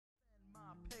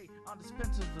on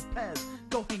dispensers of Pez.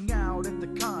 Go hang out at the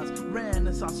cons,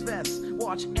 Renaissance fests.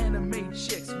 Watch anime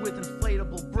chicks with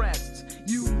inflatable breasts.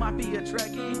 You might be a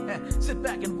Trekkie, sit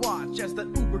back and watch as the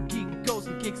uber geek goes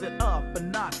and kicks it up a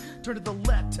notch. Turn to the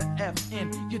letter F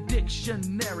in your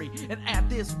dictionary and add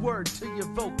this word to your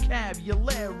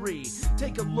vocabulary.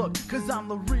 Take a look, cause I'm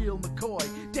the real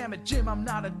McCoy. Damn it, Jim, I'm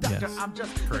not a doctor, Yes. I'm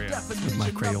just the definition My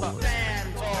of a Crayola.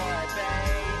 fanboy,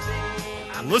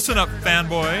 baby. Listen up,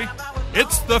 fanboy.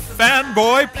 It's the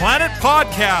Fanboy Planet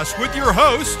Podcast with your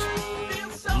host,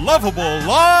 lovable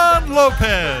Lon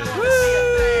Lopez.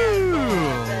 Woo!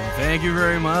 Thank you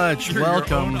very much. You're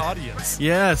Welcome. your own audience.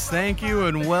 Yes, thank you,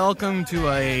 and welcome to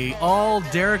a all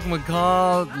Derek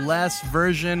McCaw less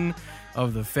version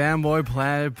of the Fanboy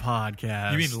Planet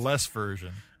Podcast. You mean less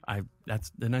version?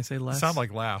 Didn't I say less? Sound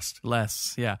like last.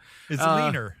 Less, yeah. It's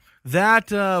leaner. That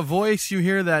voice you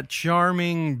hear, that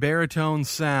charming baritone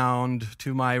sound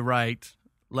to my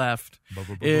left,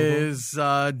 is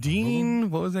Dean.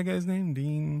 What was that guy's name?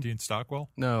 Dean Stockwell?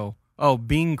 No. Oh,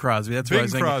 Bing Crosby. That's what I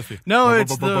was Bing thinking. Crosby. No,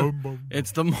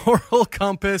 it's the moral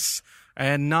compass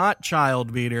and not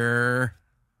child beater.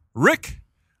 Rick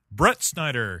Brett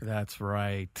Snyder. That's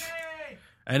right.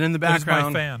 And in the That is my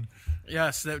background, fan.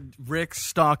 yes, that Rick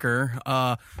Stalker,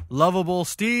 lovable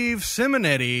Steve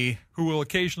Simonetti, Who will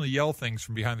occasionally yell things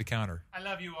from behind the counter. I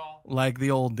love you all. like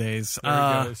the old days. There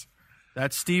he goes.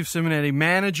 That's Steve Simonetti,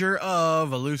 manager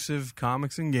of Elusive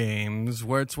Comics and Games.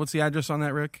 What's the address on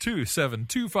that, Rick?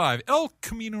 2725 El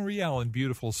Camino Real in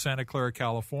beautiful Santa Clara,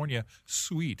 California.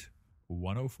 Suite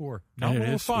 104. Not And it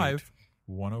is 105,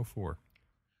 104.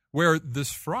 Where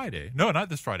this Friday, no, not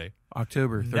this Friday,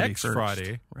 October 31st. next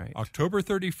Friday, Right. October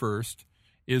 31st,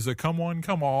 is a Come One,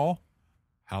 Come All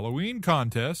Halloween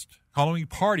contest, Halloween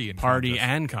party and Party contest.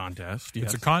 and contest. Yes.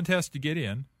 It's a contest to get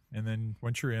in, and then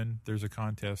once you're in, there's a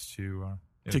contest to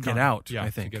get out, Yeah,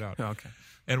 I think. to get out. Oh, okay.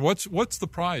 And what's the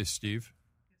prize, Steve?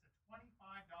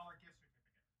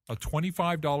 A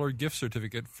 $25 gift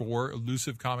certificate for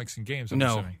Elusive Comics and Games. I'm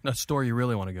No, assuming. a store you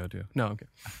really want to go to. No, okay.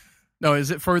 No,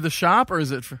 is it for the shop or is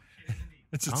it for...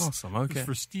 It's Awesome, okay. It's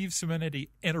for Steve Simonetti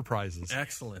Enterprises.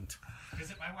 Excellent.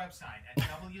 Visit my website at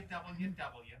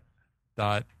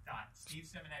www.stevesimonetti.com.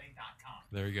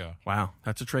 There you go. Wow,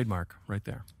 that's a trademark right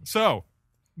there. So,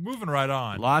 moving right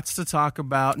on. Lots to talk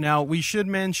about. Now, we should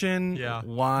mention Yeah.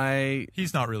 why...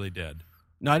 He's not really dead.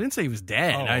 No, I didn't say he was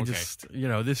dead. Oh, I okay. just,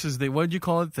 this is the... What did you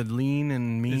call it? The lean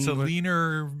and mean... It's a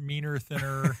leaner, meaner,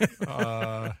 thinner.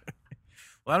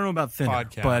 Well, I don't know about thinner,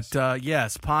 Podcast. but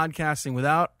yes, podcasting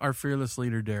without our fearless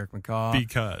leader, Derek McCaw.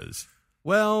 because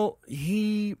Well,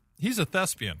 he's a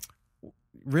thespian.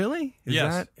 really? Is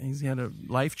Yes. that, he's had a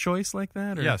life choice like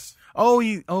that? Or? Yes.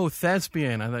 Oh,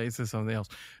 thespian. I thought you said something else.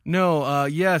 No,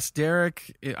 yes,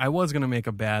 Derek, I was going to make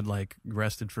a bad,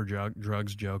 arrested for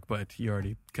drugs joke, but you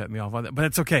already cut me off on that. But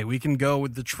it's okay. We can go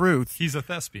with the truth. He's a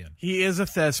thespian. He is a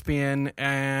thespian,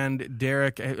 and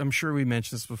Derek, I'm sure we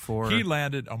mentioned this before. He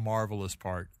landed a marvelous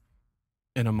part.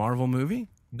 In a Marvel movie?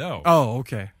 No. Oh,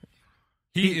 okay.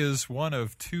 He is one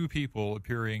of two people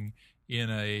appearing in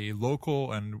a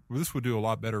local, and this would do a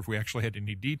lot better if we actually had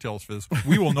any details for this.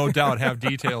 We will no doubt have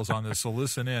details on this, so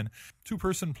listen in.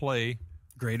 Two-person play.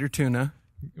 Greater Tuna.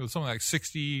 It was something like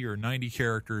 60 or 90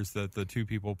 characters that the two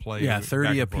people play. Yeah, back 30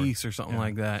 and a forth. piece or something Yeah.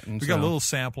 like that. And We got a little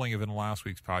sampling of it in last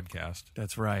week's podcast.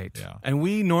 That's right. Yeah. And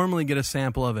we normally get a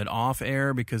sample of it off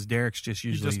air because Derek's just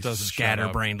usually just doesn't shut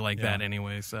scatterbrained up. like Yeah. that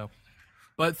anyway. So,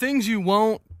 but things you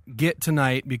won't get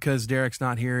tonight because Derek's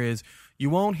not here is you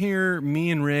won't hear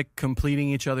me and Rick completing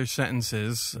each other's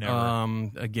sentences Never.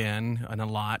 again and a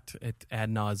lot ad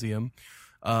nauseum.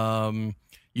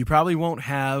 You probably won't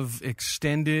have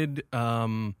extended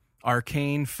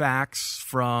arcane facts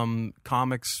from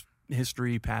comics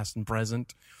history, past and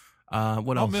present.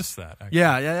 What I'll else? miss that. Actually.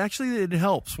 Yeah, actually, it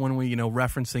helps when we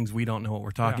reference things we don't know what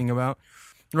we're talking about.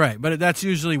 Right, but that's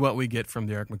usually what we get from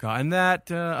Derek McCaw. And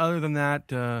that, other than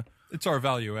that, It's our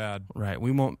value add. right,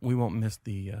 we won't miss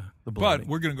the blood. But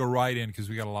we're going to go right in because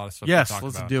we got a lot of stuff yes, to talk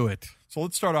let's about. do it, So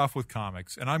let's start off with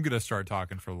comics, and I'm going to start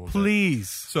talking for a little bit. please.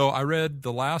 So I read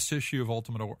the last issue of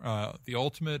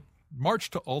March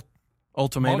to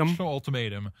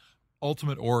Ultimatum,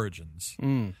 Ultimate Origins.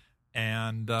 Mm.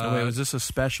 And Wait, was this a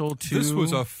special too? this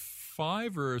was a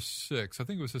 5 or a 6. I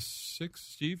think it was a 6,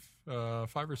 Steve. 5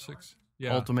 or 6.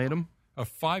 Yeah. Ultimatum. A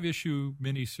 5-issue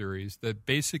miniseries that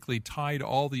basically tied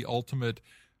all the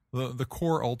the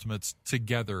core Ultimates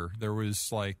together. There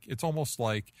was it's almost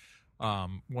like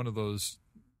one of those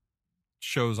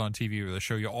shows on TV where they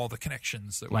show you all the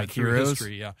connections that Like went through Heroes?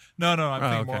 history. Yeah. No, I'm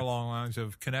thinking okay. more along the lines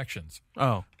of Connections,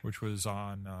 Oh, which was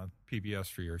on PBS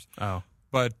for years. oh,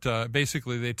 But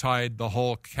basically, they tied the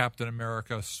Hulk, Captain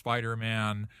America,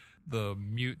 Spider-Man, the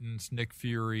mutants, Nick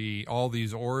Fury, all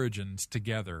these origins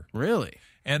together. Really?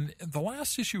 And the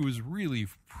last issue was really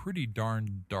pretty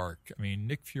darn dark. I mean,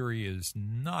 Nick Fury is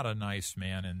not a nice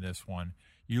man in this one.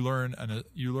 You learn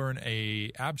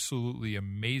a absolutely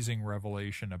amazing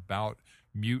revelation about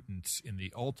mutants in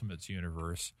the Ultimates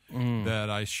universe that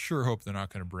I sure hope they're not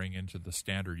going to bring into the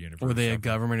standard universe. Were they a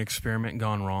government experiment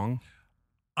gone wrong?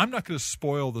 I'm not going to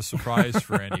spoil the surprise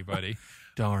for anybody.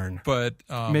 Darn. But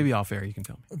maybe off air you can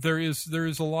tell me. There is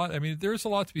a lot. I mean, there is a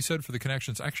lot to be said for the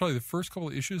connections. Actually, the first couple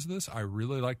of issues of this I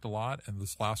really liked a lot, and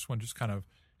this last one just kind of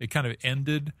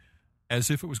ended as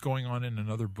if it was going on in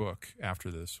another book after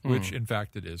this, which in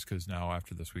fact it is, because now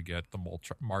after this we get the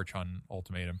March on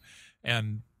Ultimatum,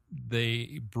 and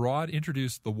they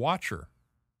introduced the Watcher.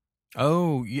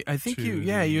 Oh, I think you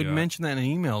had mentioned that in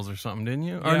emails or something, didn't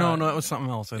you? Or no, that was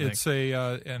something else. I think it's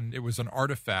and it was an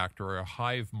artifact or a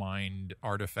hive mind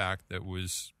artifact that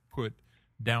was put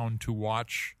down to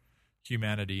watch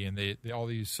humanity, and they all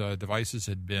these devices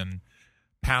had been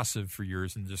passive for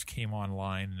years and just came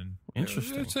online. And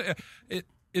interesting.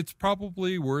 It's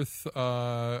probably worth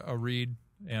a read,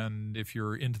 and if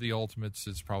you're into the Ultimates,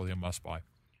 it's probably a must buy.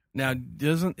 Now,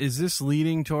 is this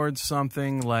leading towards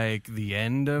something like the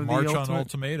end of March the on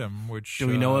Ultimatum, which do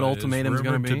we know what Ultimatum's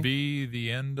going to be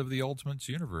the end of the Ultimates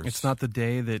universe. It's not the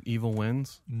day that evil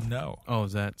wins? No. Oh,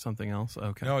 is that something else?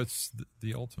 Okay. No, it's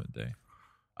the Ultimate Day.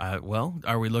 Well,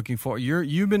 are we looking for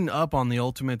you've been up on the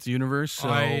Ultimates universe, so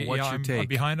what's your take? I'm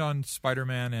behind on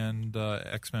Spider-Man and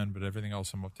X-Men, but everything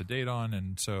else I'm up to date on,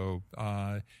 and so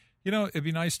it'd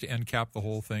be nice to end cap the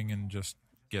whole thing and just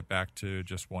get back to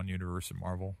just one universe at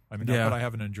Marvel. I mean, not that I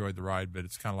haven't enjoyed the ride, but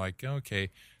it's kind of like, okay,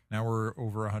 now we're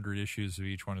over 100 issues of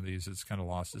each one of these. It's kind of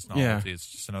lost its novelty. Yeah.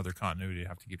 It's just another continuity you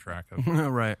have to keep track of.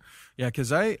 Right. Yeah,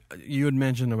 because you had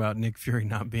mentioned about Nick Fury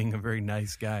not being a very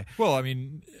nice guy. Well, I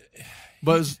mean...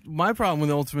 But my problem with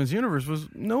the Ultimates universe was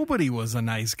nobody was a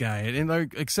nice guy,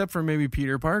 and except for maybe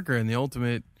Peter Parker and the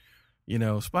Ultimate,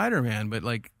 Spider-Man. But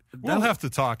we'll have to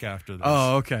talk after this.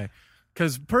 Oh, okay.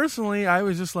 Because personally, I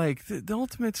was just like, the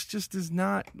Ultimates just is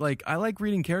not, I like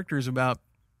reading characters about,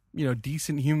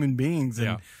 decent human beings.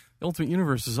 And the Ultimate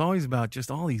Universe is always about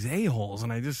just all these a-holes.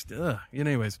 And I just,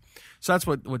 anyways. So that's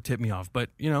what tipped me off. But,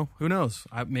 who knows?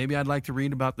 Maybe I'd like to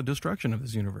read about the destruction of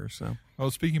this universe. So.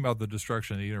 Well, speaking about the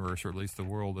destruction of the universe, or at least the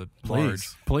world at large,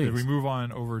 if we move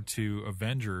on over to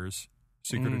Avengers,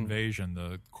 Secret Invasion,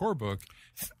 the core book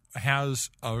has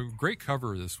a great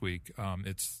cover this week.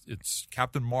 It's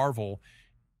Captain Marvel.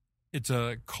 It's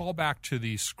a callback to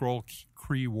the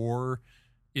Skrull-Kree War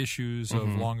issues of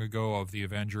long ago of the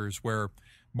Avengers, where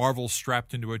Marvel's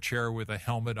strapped into a chair with a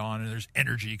helmet on, and there's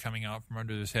energy coming out from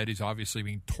under his head. He's obviously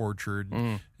being tortured,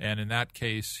 and in that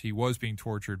case, he was being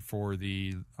tortured for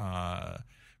the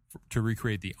to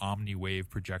recreate the Omni-Wave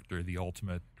projector,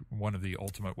 one of the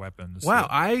ultimate weapons. Wow,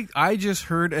 I just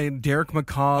heard a Derek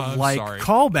McCaw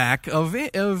callback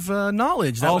of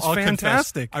knowledge. That was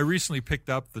fantastic. Confess, I recently picked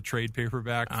up the trade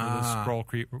paperback for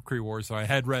the Skrull-Kree War, so I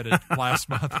had read it last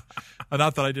month.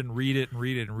 Not that I didn't read it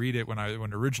when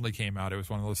it originally came out. It was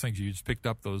one of those things you just picked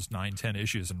up those 9-10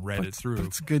 issues and read it through.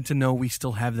 It's good to know we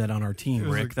still have that on our team,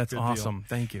 Rick. That's awesome. Deal.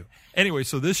 Thank you. Anyway,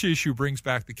 so this issue brings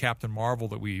back the Captain Marvel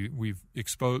that we've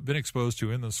been exposed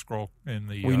to in the Skrull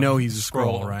we know he's a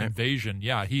Skrull, right? Invasion.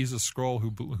 Yeah, he's a Skrull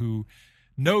who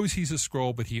knows he's a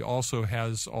Skrull, but he also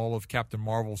has all of Captain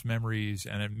Marvel's memories,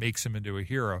 and it makes him into a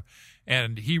hero.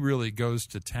 And he really goes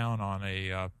to town on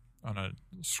a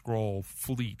Skrull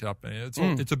fleet up.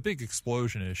 It's a big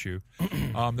explosion issue.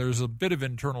 There's a bit of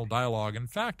internal dialogue. In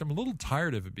fact, I'm a little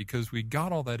tired of it because we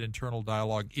got all that internal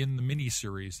dialogue in the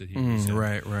miniseries that he was in.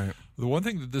 Right. The one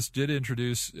thing that this did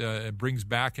introduce, brings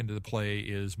back into the play,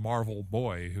 is Marvel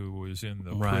Boy, who was in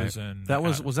the prison. That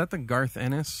was that the Garth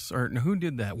Ennis, or who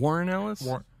did that? Warren Ellis?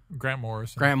 Grant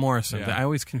Morrison. Grant Morrison. Yeah. I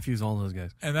always confuse all those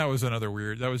guys. And that was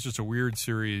just a weird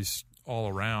series all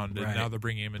around, and now they're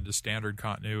bringing him into standard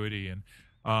continuity. And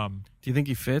do you think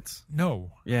he fits?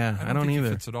 No. Yeah, I don't think either.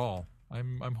 He fits at all.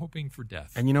 I'm hoping for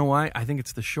death. And you know why? I think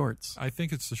it's the shorts. I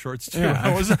think it's the shorts too.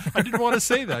 Yeah. I didn't want to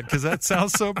say that because that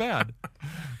sounds so bad.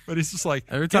 But he's just like,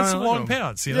 every time get some long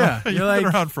pants. Yeah, you've been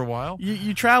around for a while.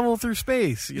 You travel through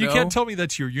space. You know? Can't tell me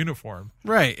that's your uniform.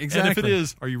 Right, exactly. And if it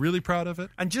is, are you really proud of it?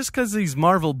 And just because he's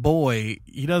Marvel Boy,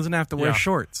 he doesn't have to wear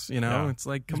shorts. It's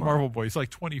like, come he's on. Marvel Boy. He's like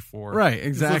 24. Right,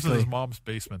 exactly. He lives in his mom's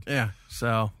basement. Yeah.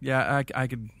 So I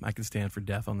could stand for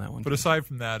death on that one. But aside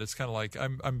from that, it's kind of like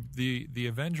I'm the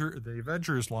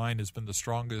Avengers line has been the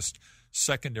strongest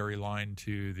secondary line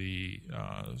to the.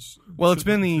 Well, it's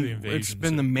been to it's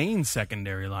been the main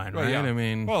secondary line, right? Yeah. I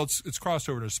mean, well, it's crossed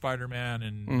over to Spider-Man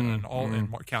and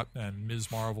Ms.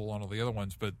 Marvel and all the other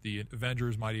ones, but the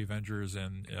Avengers, Mighty Avengers,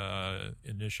 and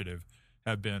Initiative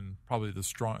have been probably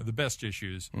the best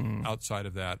issues outside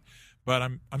of that. But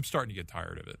I'm starting to get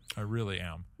tired of it. I really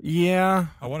am. Yeah.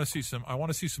 I want to see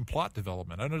some plot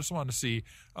development. I just want to see.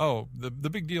 Oh, the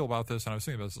big deal about this, and I was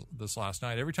thinking about this last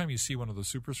night. Every time you see one of the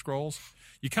Super Scrolls,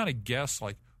 you kind of guess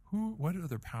like what are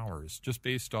their powers just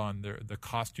based on the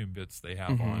costume bits they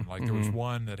have on. Like there was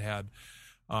one that had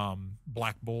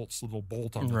Black Bolt's little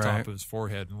bolt on the top of his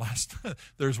forehead, and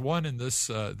there's one in this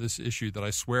issue that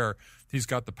I swear he's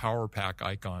got the power pack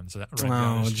icons right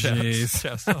down his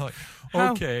chest. I'm like,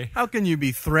 okay, how can you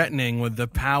be threatening with the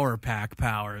power pack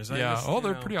powers?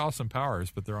 They're pretty awesome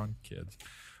powers, but they're on kids.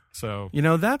 So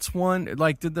that's one.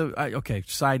 Like,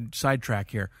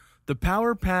 sidetrack here. The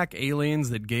power pack aliens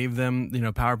that gave them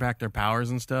power pack their powers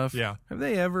and stuff. Yeah, have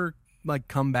they ever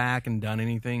come back and done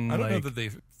anything? I don't know that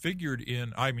they've figured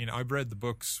in. I mean, I've read the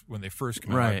books when they first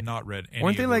came out. Right. I've not read any.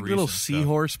 Weren't they of the like little stuff.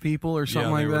 seahorse people or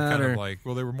something like that? Kind of like,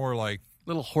 well, they were more like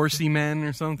little horsey men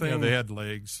or something. Yeah, they had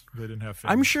legs. They didn't have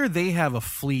fins. I'm sure they have a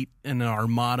fleet and an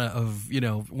armada of,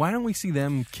 why don't we see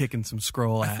them kicking some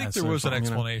scroll ass? I think there was an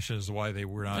explanation as to why they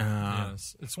were not.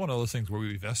 It's one of those things where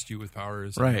we vest you with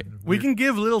powers. Right. We can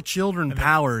give little children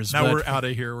powers. Now we're out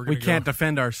of here. We can't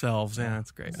defend ourselves. Yeah, that's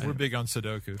great. We're big on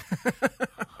Sudoku.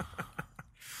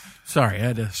 Sorry, I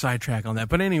had to sidetrack on that.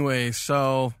 But anyway,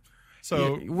 so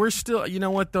we're still, you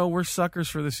know what, though? We're suckers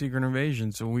for the Secret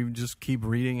Invasion, so we just keep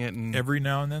reading it. And every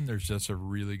now and then there's just a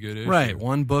really good issue. Right.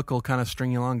 One book will kind of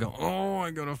string you along and go,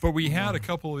 I got to... But we had a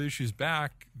couple of issues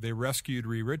back. They rescued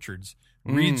Reed Richards.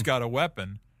 Reed's got a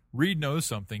weapon. Reed knows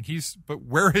something. But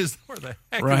where the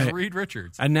heck is Reed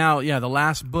Richards? And now, the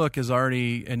last book is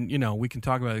already, and, we can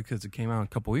talk about it because it came out a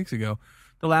couple weeks ago.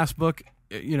 The last book,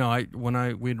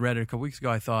 we'd read it a couple weeks ago,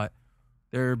 I thought,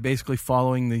 they're basically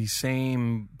following the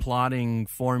same plotting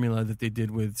formula that they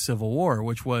did with Civil War,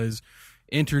 which was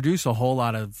introduce a whole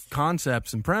lot of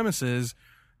concepts and premises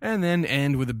and then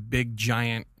end with a big,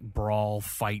 giant brawl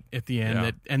fight at the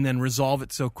end and then resolve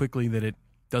it so quickly that it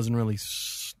doesn't really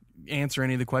answer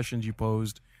any of the questions you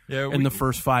posed in the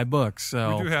first 5 books.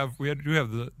 So we do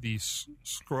have the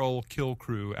Skrull kill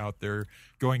crew out there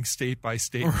going state by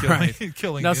state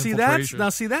killing. Now see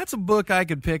that's a book I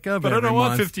could pick up. But I don't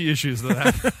want 50 issues of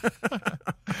that.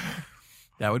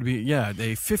 That would be a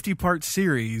 50-part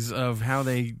series of how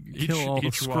they kill all the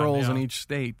Skrulls in each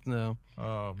state. No.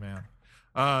 Oh man.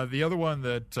 The other one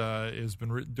that has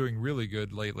been doing really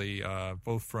good lately,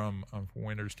 both from what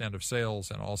I understand of sales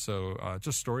and also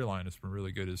just storyline has been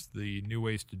really good, is the New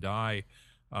Ways to Die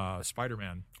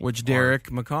Spider-Man. Which Derek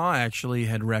McCaw actually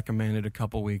had recommended a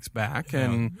couple weeks back.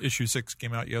 And issue 6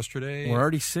 came out yesterday. We're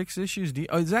already 6 issues.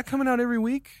 Is that coming out every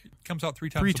week? It comes out 3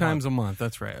 times 3 times a month.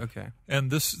 That's right. Okay. And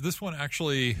this one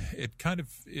actually, it kind of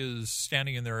is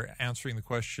standing in there answering the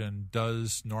question,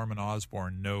 does Norman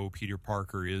Osborn know Peter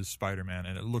Parker is Spider-Man?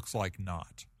 And it looks like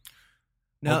not.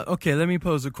 Now, okay, let me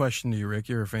pose a question to you, Rick.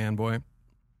 You're a fanboy.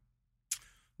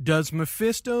 Does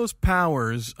Mephisto's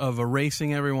powers of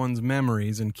erasing everyone's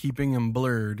memories and keeping them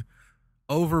blurred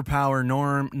overpower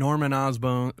Norman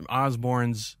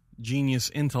Osborn's genius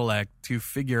intellect to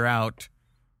figure out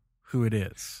who it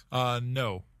is?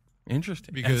 No.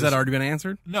 Interesting. Because, has that already been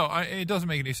answered? No, it doesn't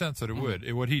make any sense that it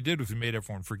would. What he did was he made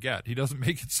everyone forget. He doesn't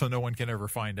make it so no one can ever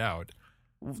find out.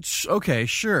 Okay,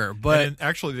 sure, but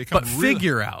actually they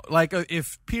figure out. Like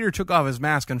if Peter took off his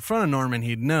mask in front of Norman,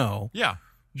 he'd know. Yeah,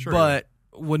 sure. But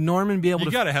would Norman be able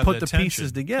to put the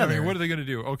pieces together? I mean, what are they going to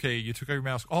do? Okay, you took off your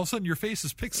mask. All of a sudden, your face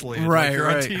is pixelated. Right, like you're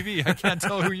on TV. I can't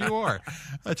tell who you are.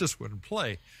 That just wouldn't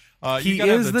play. He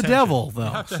is the devil, though.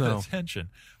 You have to have attention.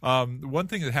 One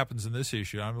thing that happens in this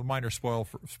issue, I'm a minor spoiler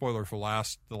for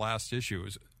the last issue,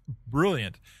 is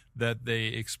brilliant that they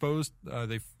exposed.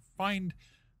 They find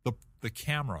the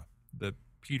camera that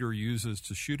Peter uses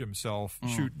to shoot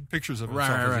pictures of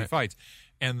himself as he fights,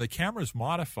 and the camera's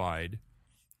modified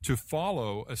to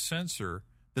follow a sensor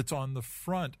that's on the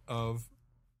front of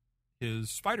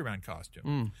his Spider-Man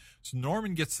costume. So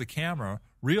Norman gets the camera,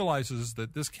 realizes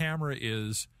that this camera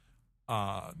is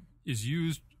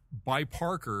used by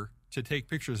Parker to take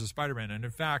pictures of Spider-Man, and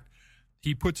in fact,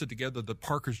 he puts it together that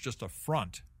Parker's just a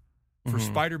front for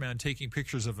Spider-Man taking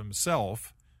pictures of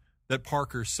himself that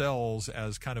Parker sells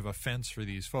as kind of a fence for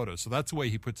these photos. So that's the way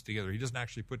he puts it together. He doesn't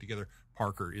actually put together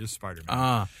Parker is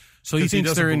Spider-Man. So he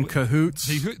thinks they're in cahoots?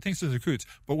 He thinks they're in cahoots.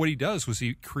 But what he does was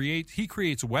he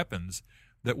creates weapons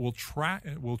that will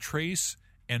trace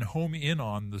and home in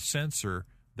on the sensor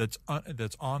that's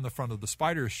on the front of the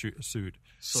spider suit.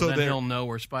 So then he'll know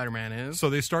where Spider-Man is.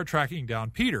 So they start tracking down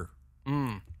Peter.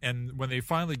 Mm. And when they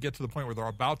finally get to the point where they're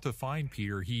about to find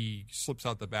Peter, he slips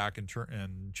out the back and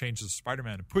changes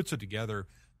Spider-Man and puts it together.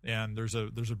 And there's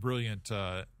a brilliant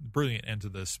end to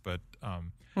this, but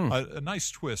a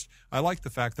nice twist. I like the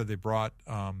fact that they brought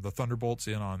the Thunderbolts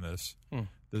in on this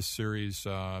series,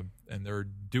 and they're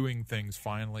doing things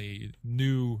finally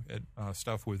new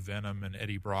stuff with Venom and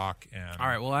Eddie Brock. And all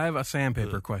right, well, I have a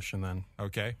sandpaper question then.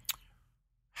 Okay.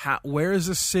 Where is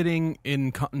this sitting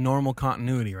in normal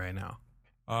continuity right now?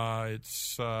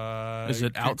 It's is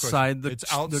it outside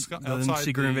the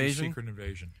Secret Invasion? Secret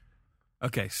Invasion.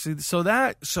 Okay,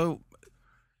 so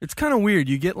it's kind of weird.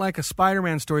 You get like a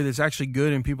Spider-Man story that's actually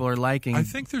good and people are liking. I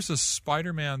think there's a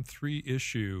Spider-Man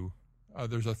 3-issue.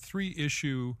 There's a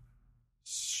 3-issue,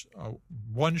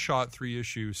 one-shot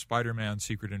 3-issue Spider-Man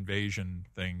Secret Invasion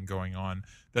thing going on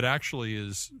that actually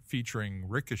is featuring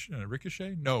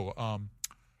Ricochet? No,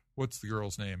 what's the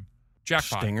girl's name?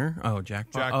 Jackpot. Stinger? Oh,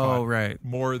 Jackpot. Jackpot. Oh, right.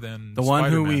 More than the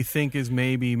one who we think is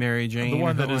maybe Mary Jane. The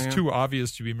one that is too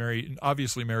obvious to be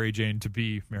obviously Mary Jane to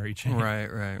be Mary Jane.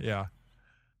 Right. Yeah.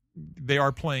 They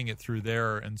are playing it through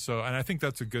there, and I think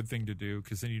that's a good thing to do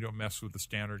because then you don't mess with the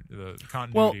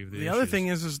continuity of the issues. Other thing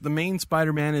is the main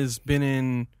Spider-Man has been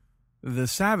in the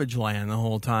Savage Land the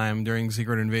whole time during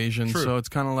Secret Invasion, True. So it's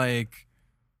kind of like...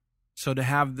 So to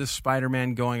have this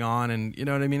Spider-Man going on, and you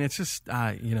know what I mean, it's just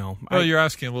Well, you're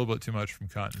asking a little bit too much from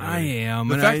continuity. I am.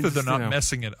 The fact that they're not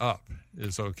messing it up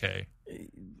is okay.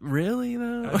 Really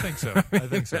though? I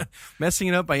think so. Messing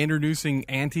it up by introducing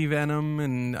anti-venom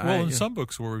and in some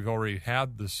books where we've already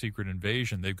had the Secret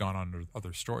Invasion, they've gone on to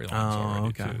other storylines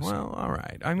already too. Well, all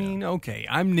right. I mean, okay.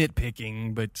 I'm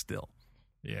nitpicking, but still.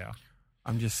 Yeah.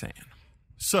 I'm just saying.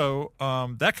 So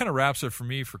that kind of wraps it for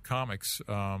me for comics.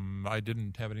 I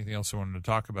didn't have anything else I wanted to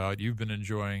talk about. You've been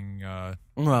enjoying...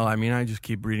 Well, I mean, I just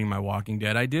keep reading my Walking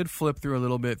Dead. I did flip through a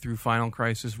little bit through Final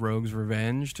Crisis Rogue's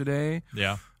Revenge today.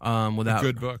 Yeah. A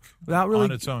good book. Without really,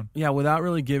 on its own. Yeah, without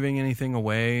really giving anything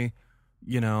away.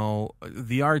 You know,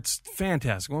 the art's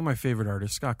fantastic. One of my favorite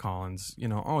artists, Scott Collins,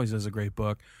 always does a great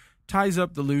book. Ties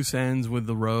up the loose ends with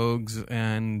the rogues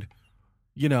and...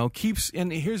 keeps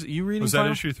and here's you reading. Was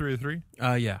that issue 3 of 3?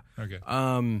 Yeah. Okay.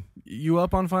 You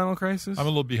up on Final Crisis? I'm a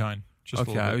little behind. Just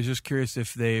okay. I was just curious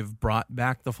if they've brought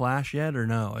back the Flash yet or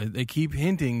no. They keep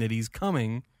hinting that he's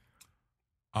coming.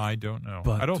 I don't know.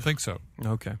 But, I don't think so.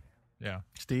 Okay. Yeah.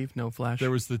 Steve, no Flash. There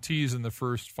was the tease in the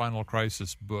first Final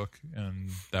Crisis book, and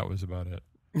that was about it.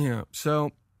 Yeah.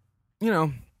 So,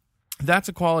 that's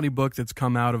a quality book that's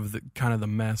come out of the kind of the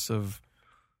mess of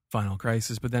Final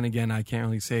Crisis, but then again, I can't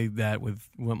really say that with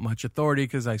much authority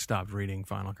because I stopped reading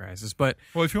Final Crisis. But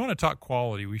if you want to talk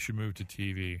quality, we should move to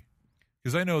TV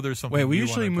because I know there's something. Wait, we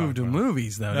usually move to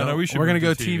movies though. No, we should. We're going to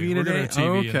go TV TV today. We're going to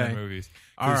TV okay. and then movies.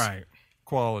 All right.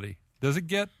 Quality. Does it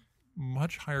get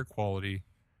much higher quality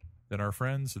than our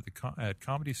friends at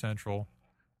Comedy Central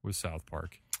with South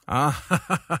Park?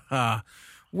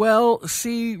 Well,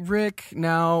 see, Rick.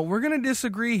 Now we're going to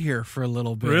disagree here for a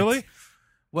little bit. Really?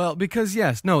 Well, because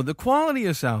the quality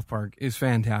of South Park is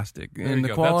fantastic, and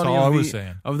the quality That's all I was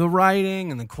saying. Of the writing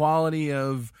and the quality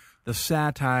of the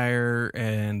satire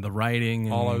and the writing.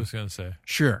 And, all I was going to say.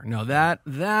 Sure, no,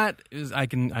 that is I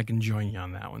can join you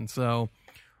on that one. So,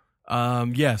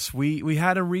 yes, we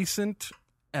had a recent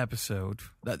episode,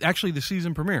 actually the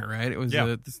season premiere, right? It was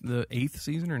the 8th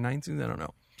season or 9th season. I don't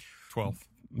know. 12th.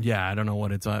 Yeah, I don't know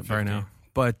what it's at right now,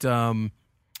 but.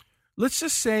 Let's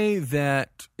just say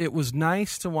that it was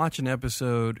nice to watch an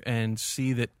episode and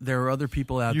see that there are other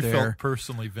people out there. You felt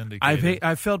personally vindicated.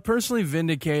 I felt personally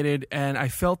vindicated, and I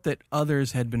felt that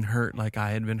others had been hurt like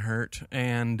I had been hurt.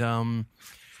 And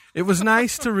it was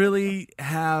nice to really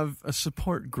have a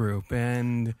support group.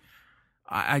 And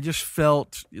I just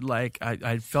felt like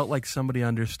I felt like somebody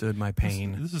understood my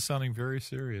pain. This is sounding very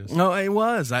serious. No, it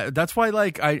was. That's why,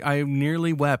 I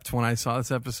nearly wept when I saw this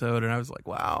episode, and I was like,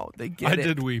 "Wow, they get it." I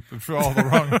did weep, but for all the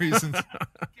wrong reasons.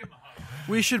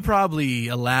 We should probably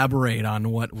elaborate on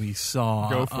what we saw.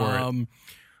 Go for it.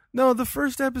 No, the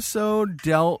first episode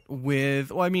dealt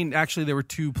with. Well, I mean, actually, there were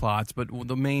two plots, but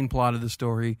the main plot of the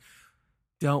story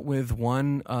dealt with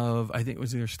one of, I think it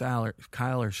was either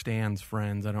Kyle or Stan's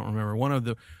friends. I don't remember. One of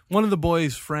the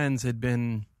boys' friends he'd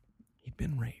been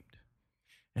raped,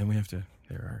 and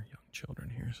there are young children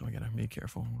here, so I gotta be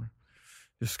careful. We're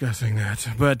discussing that,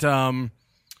 but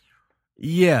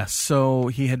yes, so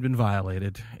he had been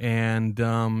violated, and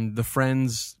the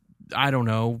friends, I don't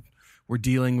know, were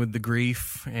dealing with the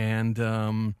grief,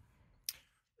 and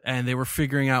and they were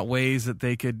figuring out ways that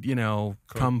they could,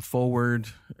 come forward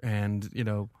and,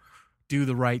 do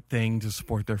the right thing to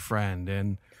support their friend.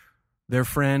 And their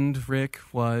friend, Rick,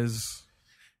 was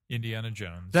Indiana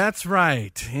Jones. That's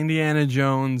right. Indiana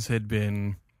Jones had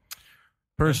been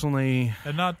personally...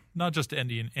 And not just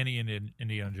any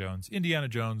Indiana Jones. Indiana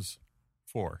Jones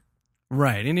 4.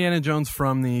 Right. Indiana Jones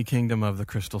from the Kingdom of the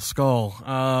Crystal Skull.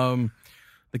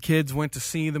 The kids went to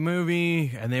see the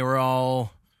movie, and they were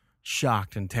all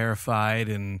shocked and terrified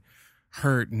and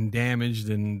hurt and damaged.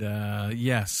 And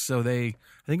yes, so I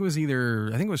think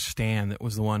it was Stan that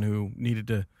was the one who needed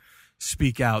to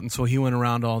speak out. And so he went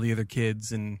around to all the other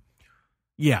kids. And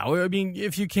yeah, I mean,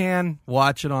 if you can,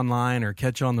 watch it online or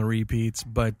catch on the repeats.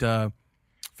 But the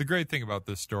great thing about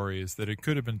this story is that it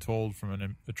could have been told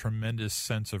from a tremendous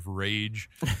sense of rage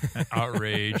and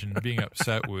outrage and being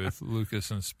upset with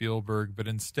Lucas and Spielberg. But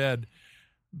instead,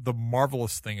 the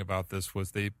marvelous thing about this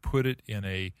was they put it in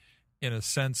a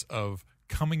sense of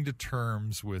coming to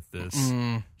terms with this,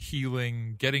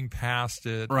 healing, getting past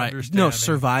it, right? Understanding, No,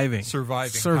 surviving. How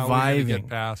are we gonna get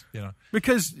past,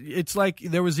 Because it's like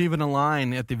there was even a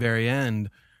line at the very end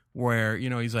where,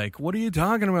 he's like, what are you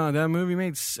talking about? That movie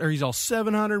made, or he's all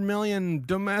 700 million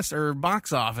domestic or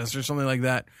box office or something like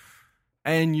that.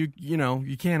 And you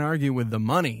can't argue with the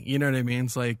money. You know what I mean?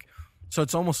 It's like, so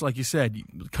it's almost like you said,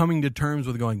 coming to terms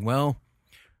with going, well,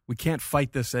 we can't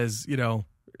fight this as,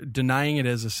 denying it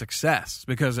as a success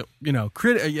because,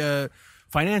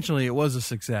 financially it was a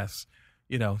success,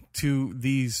 to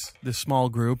this small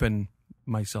group and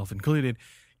myself included,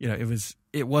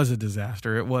 it was a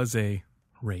disaster. It was a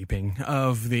raping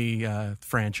of the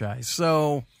franchise.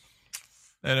 So,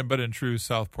 but in true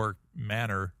South Park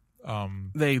manner,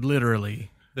 they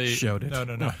literally showed it.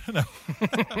 No. I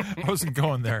wasn't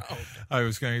going there. I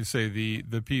was going to say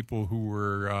the people who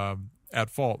were at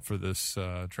fault for this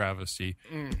travesty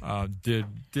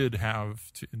did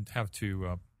have to.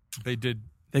 They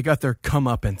got their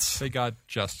comeuppance. They got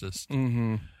justice.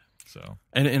 Mm-hmm. So,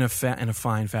 and in a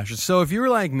fine fashion. So if you were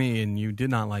like me and you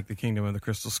did not like the Kingdom of the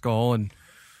Crystal Skull,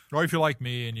 or if you're like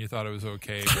me and you thought it was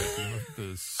okay, but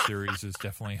the series is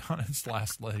definitely on its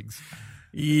last legs.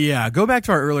 Yeah, go back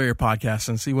to our earlier podcast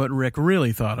and see what Rick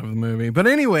really thought of the movie. But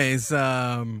anyways,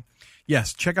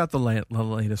 yes, check out the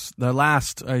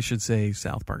last, I should say,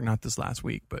 South Park. Not this last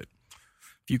week, but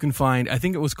if you can find, I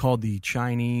think it was called The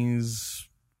Chinese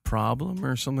Problem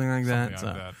or something like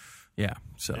that. Yeah,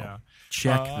 so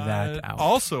check that out.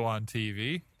 Also on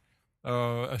TV,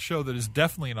 a show that is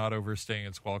definitely not overstaying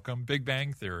its welcome, Big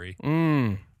Bang Theory.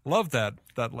 Love that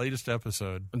latest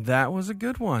episode. That was a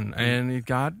good one, and it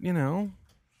got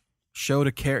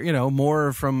showed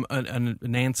more from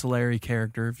an ancillary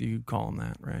character, if you call him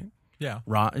that, right? Yeah.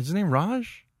 Is his name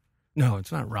Raj? No,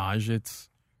 it's not Raj. It's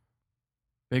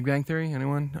Big Bang Theory.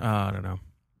 Anyone? I don't know.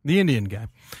 The Indian guy,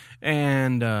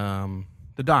 and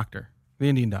the doctor. The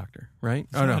Indian doctor, right?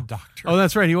 He's not a doctor. Oh,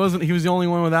 that's right. He wasn't. He was the only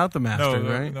one without the master,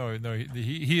 right? No.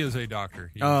 He is a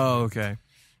doctor. Okay.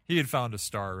 He had found a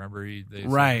star. Remember?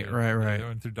 Right. They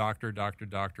went through doctor,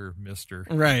 Mister.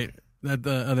 Right. That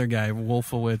the other guy,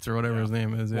 Wolfowitz or whatever his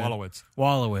name is. Wallowitz,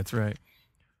 right?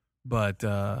 But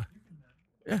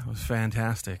it was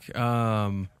fantastic.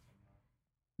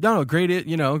 Great.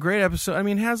 Great episode. I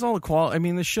mean, it has all the quality. I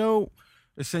mean, the show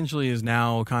essentially is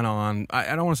now kind of on,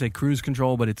 I don't want to say cruise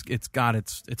control, but it's got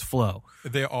its flow.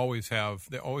 They always have.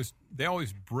 They always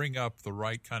bring up the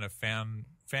right kind of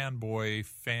fanboy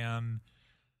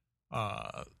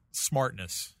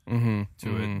smartness to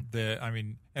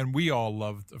it. And we all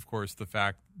loved, of course, the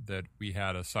fact that we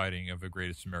had a sighting of a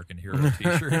Greatest American Hero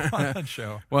T-shirt on that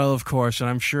show. Well, of course, and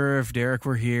I'm sure if Derek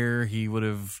were here, he would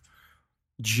have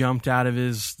jumped out of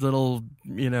his little,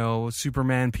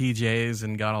 Superman PJs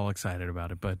and got all excited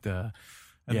about it. But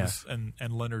yes, and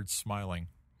Leonard smiling.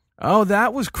 Oh,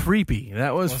 that was creepy.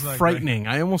 That was frightening.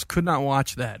 Great? I almost could not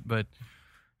watch that, but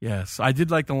yes, I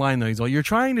did like the line though. He's all, "You're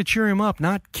trying to cheer him up,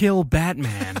 not kill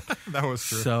Batman." That was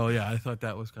true. So yeah, I thought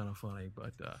that was kind of funny.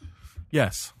 But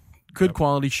yes, good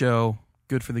quality show.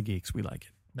 Good for the geeks. We like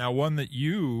it. Now, one that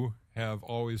you have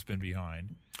always been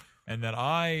behind, and that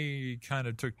I kind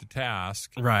of took to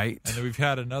task. Right. And then we've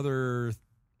had another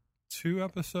 2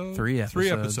 episodes? 3 episodes.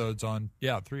 3 episodes on,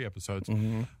 3 episodes.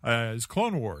 Mm-hmm. Is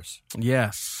Clone Wars.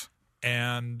 Yes.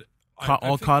 And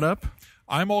all caught up?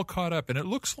 I'm all caught up. And it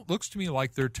looks to me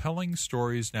like they're telling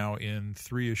stories now in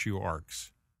 3-issue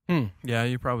arcs. Yeah,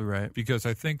 you're probably right. Because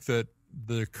I think that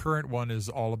the current one is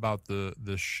all about the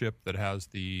ship that has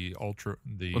the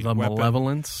weapon.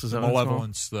 Malevolence. Is that what it's called?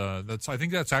 Malevolence. I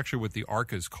think that's actually what the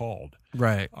arc is called.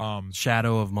 Right.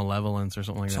 Shadow of Malevolence or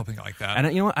something like that. Something like that.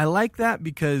 And you know what? I like that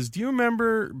because do you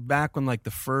remember back when like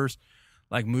the first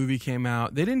like movie came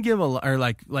out? They didn't give or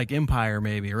like Empire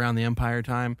maybe around the Empire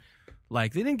time.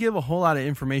 Like they didn't give a whole lot of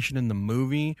information in the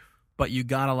movie, but you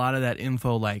got a lot of that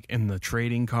info like in the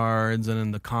trading cards and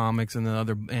in the comics and the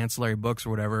other ancillary books or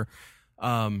whatever.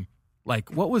 Like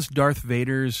what was Darth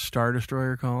Vader's Star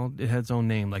Destroyer called? It had its own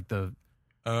name, like the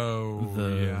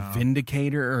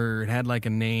Vindicator, or it had like a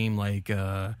name like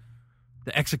the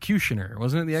Executioner,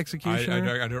 wasn't it? The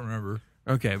Executioner. I don't remember.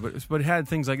 Okay, but it had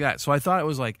things like that. So I thought it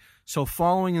was like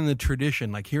following in the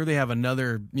tradition. Like here they have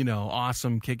another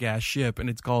awesome kick-ass ship, and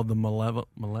it's called the Malevolence.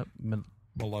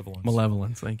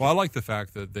 Thank you. Well, I like the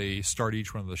fact that they start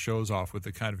each one of the shows off with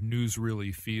the kind of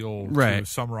newsreel feel right. to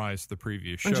summarize the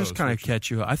previous shows. And just kind of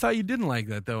catch you up. I thought you didn't like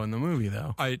that, though, in the movie,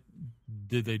 though.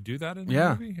 Did they do that in the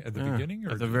movie? At the beginning?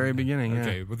 Or at the very beginning,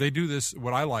 Okay, but they do this,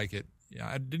 what I like it,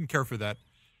 I didn't care for that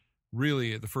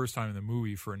really at the first time in the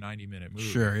movie for a 90-minute movie.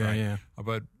 Sure, right? yeah.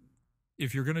 But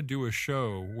if you're going to do a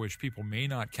show which people may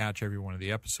not catch every one of the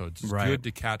episodes, it's right. good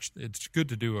to catch. It's good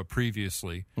to do a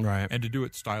previously, right? And to do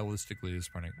it stylistically is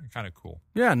kind of cool.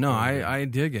 Yeah, no, I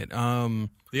dig it. The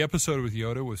episode with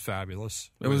Yoda was fabulous.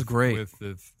 It was great with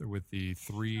the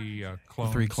three clones.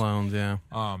 The 3 clones, yeah.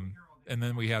 And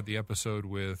then we had the episode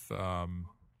with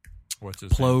what's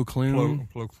his Plo name? Koon.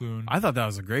 Plo Koon. I thought that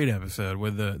was a great episode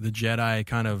with the Jedi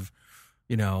kind of.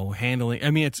 Handling. I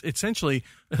mean, it's essentially.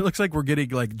 It looks like we're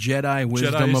getting like Jedi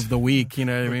wisdom of the week. You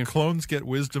know what I mean? Clones get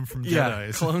wisdom from Jedis. Yeah,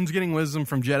 clones getting wisdom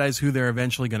from Jedis who they're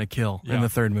eventually going to kill in the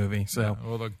third movie. So,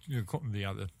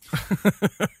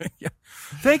 yeah.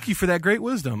 Thank you for that great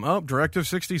wisdom. Oh, Directive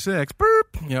 66.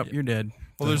 Burp. Yep, you're dead.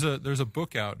 Well, there's a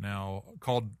book out now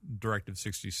called Directive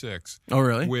 66. Oh,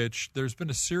 really? Which there's been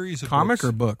a series of comic books,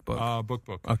 or book?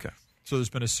 Book. Okay. So there's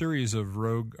been a series of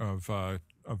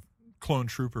clone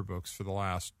trooper books for the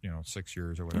last 6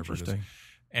 years or whatever it is,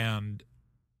 and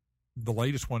the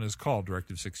latest one is called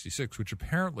Directive 66, which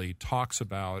apparently talks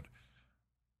about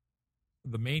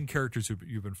the main characters who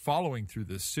you've been following through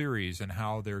this series and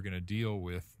how they're going to deal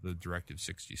with the Directive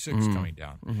 66 coming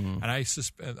down. Mm-hmm. And I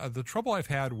suspect the trouble I've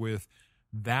had with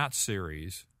that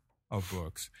series of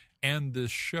books and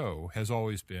this show has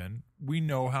always been we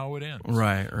know how it ends.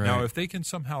 Right. Now, if they can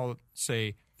somehow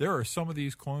say there are some of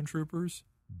these clone troopers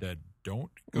that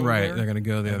don't go right, there, they're going to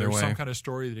go the other way. Some kind of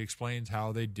story that explains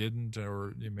how they didn't,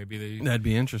 or maybe they. That'd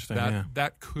be interesting.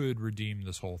 That could redeem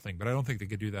this whole thing, but I don't think they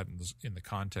could do that in the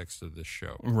context of this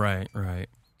show. Right.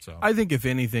 So I think if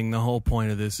anything, the whole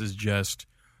point of this is just,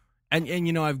 and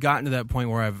I've gotten to that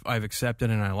point where I've accepted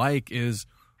and I like is.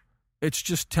 It's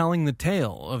just telling the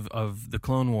tale of the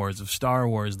Clone Wars, of Star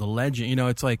Wars, the legend.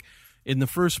 It's like in the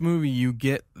first movie you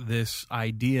get this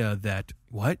idea that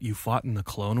you fought in the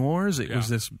Clone Wars. It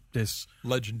was this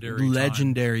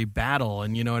legendary battle,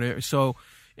 and so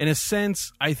in a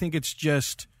sense, I think it's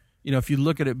just if you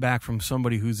look at it back from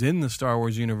somebody who's in the Star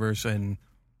Wars universe and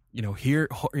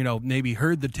maybe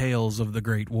heard the tales of the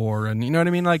Great War, and you know what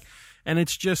I mean, like, and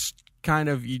it's just. Kind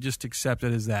of, you just accept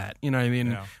it as that. You know what I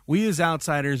mean? Yeah. We as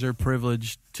outsiders are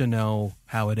privileged to know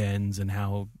how it ends and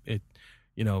how it,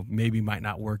 maybe might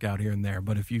not work out here and there.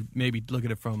 But if you maybe look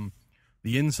at it from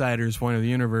the insider's point of the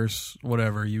universe,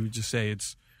 whatever, you would just say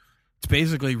it's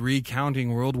basically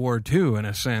recounting World War II in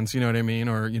a sense, you know what I mean?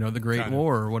 Or, the Great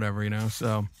War or whatever,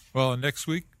 so. Well, next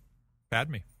week,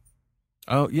 Padme.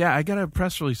 Oh, yeah, I got a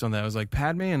press release on that. It was like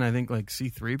Padme and I think like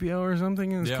C-3PO or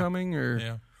something is coming or...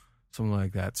 Yeah. Something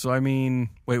like that. So, I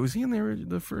mean, wait, was he in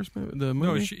the first movie? The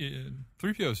movie? No,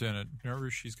 3PO's in it. Remember,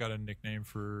 she's got a nickname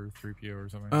for 3PO or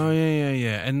something. Oh,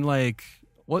 yeah. And, like,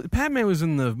 Padme was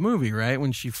in the movie, right?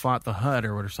 When she fought the Hutt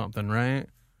or something, right?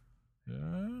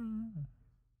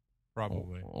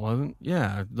 Probably. Wasn't?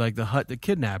 Yeah, like the Hutt that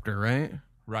kidnapped her, right?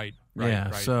 Right. Yeah,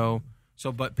 right. So,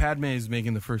 but Padme is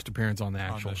making the first appearance on the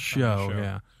actual show.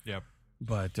 Yeah. Yep.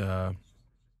 But,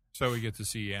 so we get to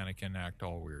see Anakin act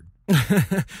all weird.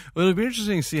 Well, it'll be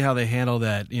interesting to see how they handle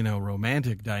that,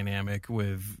 romantic dynamic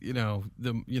with,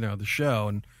 the show,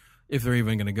 and if they're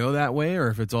even going to go that way, or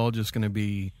if it's all just going to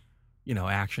be,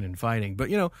 action and fighting. But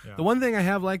the one thing I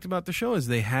have liked about the show is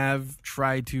they have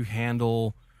tried to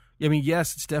handle. I mean,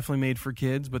 yes, it's definitely made for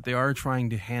kids, but they are trying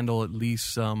to handle at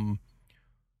least some.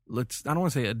 I don't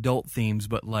want to say adult themes,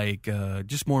 but like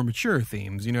just more mature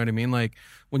themes. You know what I mean? Like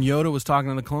when Yoda was talking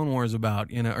to the Clone Wars about,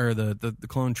 or the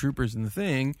clone troopers and the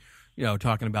thing,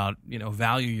 talking about,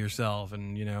 value yourself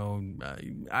and,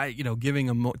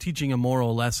 teaching a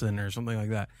moral lesson or something like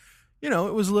that.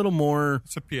 it was a little more.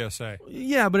 It's a PSA.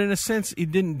 Yeah, but in a sense,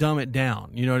 it didn't dumb it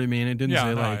down. You know what I mean? It didn't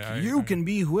say you can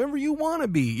be whoever you want to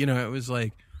be. It was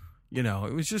like, it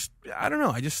was just, I don't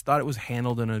know. I just thought it was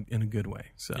handled in a good way.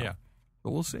 So, Yeah.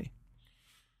 But we'll see.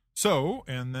 So,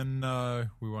 and then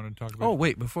we want to talk about. Oh,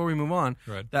 wait, before we move on,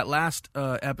 Go ahead. that last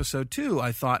episode too,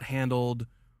 I thought handled.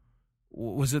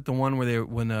 Was it the one where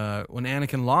when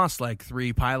Anakin lost like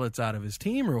 3 pilots out of his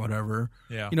team or whatever?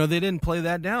 Yeah. They didn't play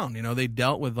that down. They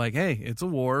dealt with like, hey, it's a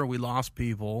war. We lost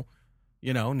people.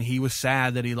 And he was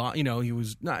sad that he lost. He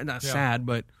was not sad,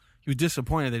 but he was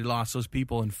disappointed that he lost those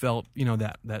people and felt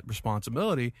that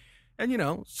responsibility.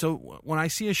 And so when I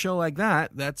see a show like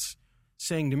that, that's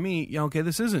saying to me, okay,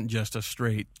 this isn't just a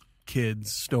straight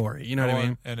kids story. You know what I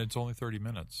mean? And it's only 30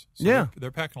 minutes. So Yeah. They're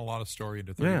packing a lot of story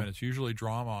into 30 minutes. Usually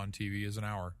drama on TV is an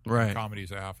hour. Right. Comedy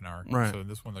is a half an hour. Right. So in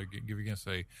this one, they're giving us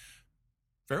a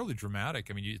fairly dramatic.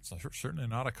 I mean, it's certainly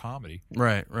not a comedy.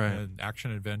 Right. An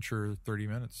action adventure, 30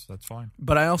 minutes. That's fine.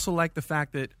 But I also like the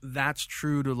fact that that's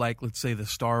true to, like, let's say the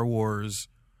Star Wars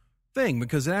thing.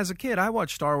 Because as a kid, I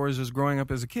watched Star Wars as growing up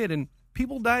as a kid, and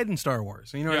people died in Star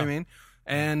Wars. You know what I mean?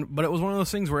 But it was one of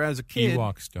those things where as a kid...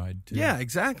 Ewoks died, too. Yeah,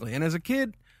 exactly. And as a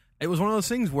kid, it was one of those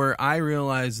things where I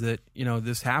realized that,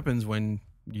 this happens when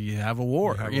you have a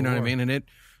war. You know what I mean? And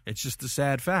it's just a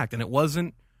sad fact. And it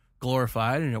wasn't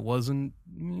glorified, and it wasn't,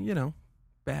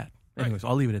 bad. Anyways,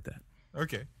 I'll leave it at that.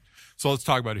 Okay. So let's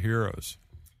talk about Heroes.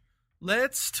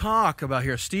 Let's talk about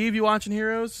Heroes. Steve, you watching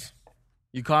Heroes?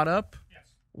 You caught up? Yes.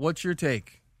 What's your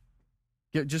take?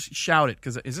 Just shout it,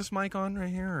 because is this mic on right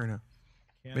here or no?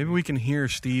 Maybe we can hear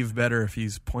Steve better if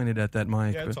he's pointed at that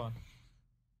mic. Yeah, it's on.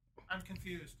 I'm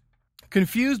confused.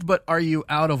 Confused, but are you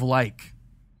out of like?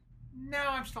 No,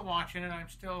 I'm still watching it.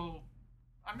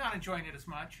 I'm not enjoying it as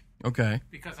much Okay.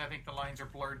 because I think the lines are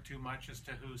blurred too much as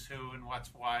to who's who and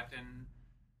what's what. And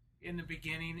in the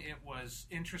beginning, it was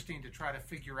interesting to try to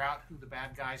figure out who the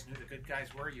bad guys and who the good guys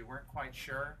were. You weren't quite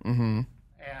sure. Mm-hmm.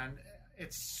 And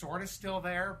it's sort of still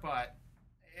there, but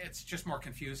it's just more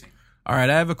confusing. All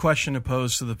right, I have a question to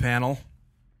pose to the panel.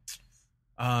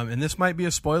 And this might be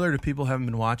a spoiler to people who haven't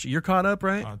been watching. You're caught up,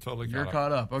 right? I'm totally caught You're up.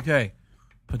 caught up. Okay.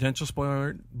 Potential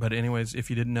spoiler, but anyways, if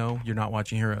you didn't know, you're not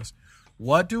watching Heroes.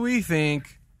 What do we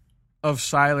think of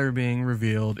Siler being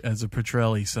revealed as a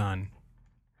Petrelli son?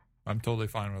 I'm totally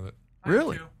fine with it. I do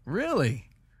Really? too. Really?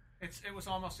 It was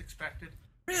almost expected.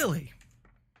 Really?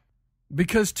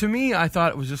 Because to me, I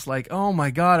thought it was just like, oh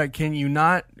my God, can you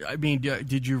not? I mean,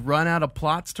 did you run out of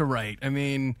plots to write? I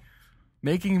mean,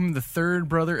 making him the third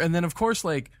brother. And then, of course,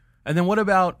 and then what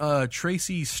about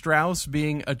Tracy Strauss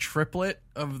being a triplet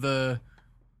of the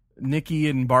Nikki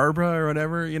and Barbara or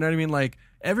whatever? You know what I mean? Like,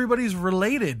 everybody's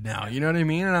related now. You know what I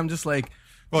mean? And I'm just like,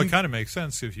 Well, it kind of makes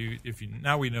sense if you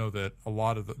now we know that a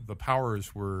lot of the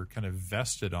powers were kind of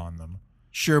vested on them.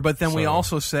 sure, but then we So-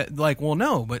 also said, like, well,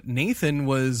 no, but Nathan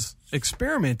was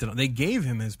experimented on. They gave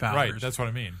him his powers. Right, that's what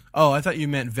I mean. Oh, I thought you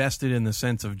meant vested in the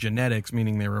sense of genetics,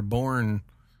 meaning they were born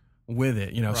with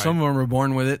it. Right. Some of them were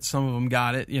born with it, some of them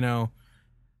got it,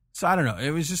 So I don't know.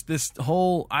 It was just this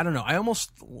whole, I don't know.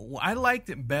 I liked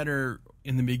it better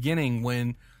in the beginning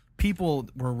when people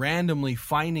were randomly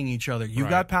finding each other. You Right.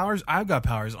 got powers, I've got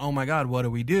powers. Oh my God, what do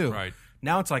we do? Right.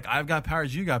 Now it's like, I've got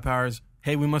powers, you got powers.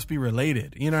 Hey, we must be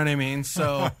related. You know what I mean?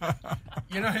 So,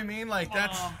 you know what I mean? Like,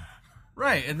 that's...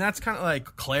 Right, and that's kind of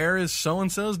like Claire is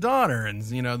so-and-so's daughter, and,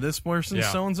 this person's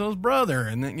Yeah. so-and-so's brother,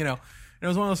 and then, it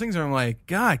was one of those things where I'm like,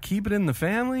 God, keep it in the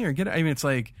family, or it's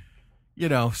like,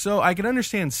 so I can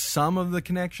understand some of the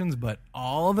connections, but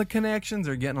all the connections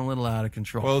are getting a little out of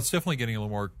control. Well, it's definitely getting a little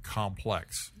more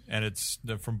complex, and it's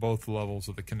from both levels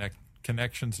of the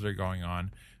connections that are going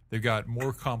on. They've got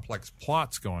more complex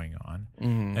plots going on,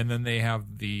 and then they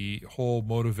have the whole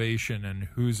motivation and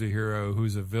who's a hero,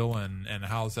 who's a villain, and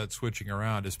how's that switching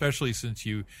around, especially since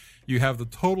you have the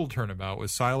total turnabout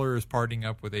with Siler is partying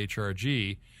up with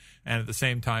HRG, and at the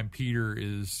same time Peter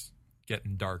is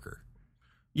getting darker.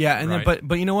 Yeah, and Right. then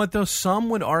but you know what though? Some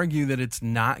would argue that it's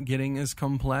not getting as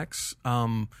complex.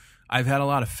 I've had a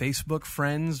lot of Facebook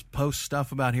friends post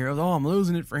stuff about Heroes. Oh, I'm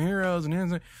losing it for Heroes and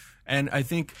Heroes. And I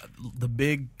think the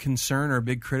big concern or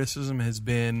big criticism has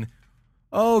been,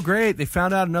 oh, great, they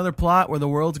found out another plot where the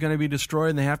world's going to be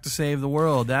destroyed and they have to save the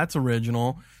world. That's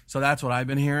original. So that's what I've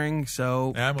been hearing. So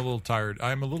And I'm a little tired.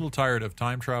 I'm a little tired of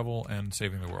time travel and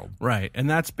saving the world. right, and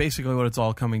that's basically what it's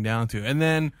all coming down to. And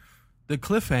then the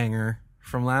cliffhanger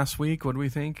from last week, what do we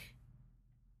think?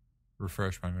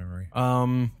 Refresh my memory.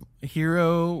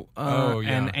 Hero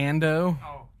and Ando.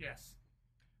 Oh, yes.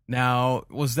 Now,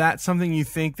 was that something you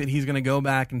think that he's going to go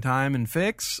back in time and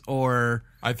fix, or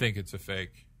I think it's a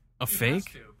fake. a He fake? has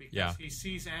to, Yeah. he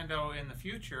sees Ando in the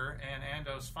future, and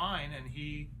Ando's fine, and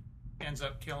he ends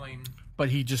up killing. But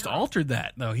he just altered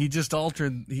that, though. He just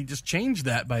changed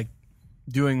that by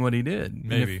doing what he did.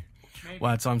 Maybe.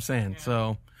 Well, that's what I'm saying. Yeah.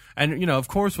 So, and of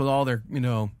course, with all their,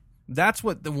 that's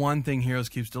what the one thing Heroes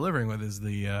keeps delivering with is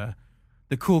the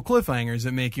cool cliffhangers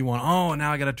that make you want. Oh,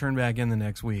 now I got to turn back in the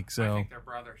next week. I So think they're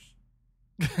brothers.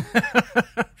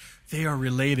 they are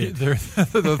related. They're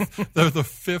the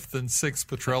fifth and sixth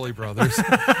Petrelli brothers.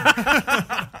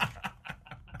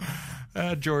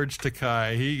 George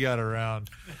Takei, he got around.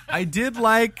 I did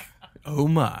like. Oh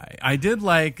my! I did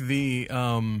like the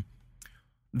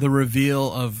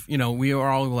reveal of we were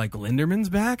all like Linderman's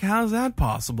back. How's that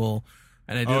possible?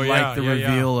 And I did like the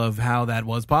reveal of how that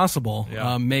was possible.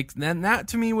 Yeah. That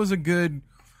to me was a good.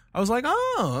 I was like,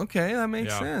 oh, okay, that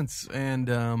makes sense. And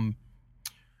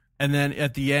then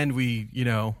at the end we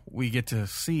get to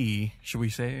see. Should we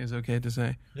say? Is it okay to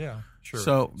say? Yeah, sure.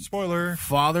 So spoiler: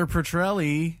 Father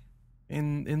Petrelli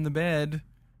in the bed.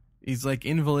 He's like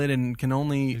invalid and can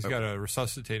only. He's got a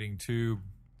resuscitating tube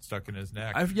stuck in his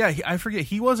neck. I forget.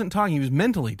 He wasn't talking. He was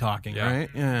mentally talking, right?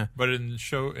 Yeah. But in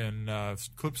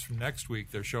clips from next week,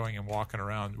 they're showing him walking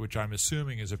around, which I'm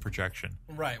assuming is a projection.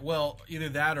 Right. Well, either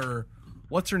that or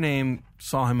what's her name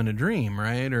saw him in a dream,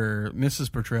 right? Or Mrs.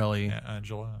 Petrelli.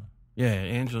 Angela. Yeah,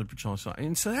 Angela Petrelli saw.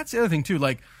 And so that's the other thing too.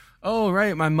 Like, oh,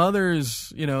 right, my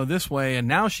mother's this way, and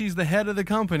now she's the head of the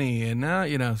company, and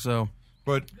now so.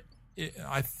 But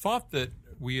I thought that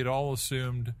we had all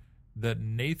assumed that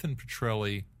Nathan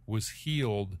Petrelli was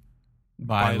healed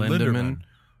by Linderman.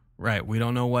 Right. We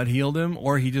don't know what healed him,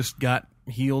 or he just got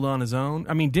healed on his own.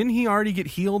 I mean, didn't he already get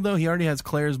healed, though? He already has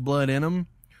Claire's blood in him.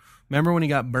 Remember when he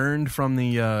got burned from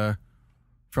the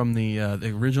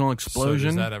original explosion?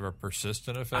 So does that have a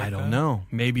persistent effect? I don't know.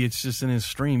 Maybe it's just in his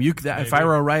stream. If I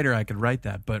were a writer, I could write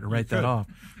that, but that off.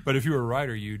 But if you were a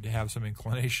writer, you'd have some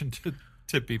inclination to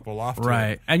tip people off to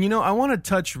right. it. And I want to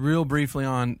touch real briefly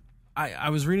on I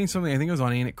was reading something, I think it was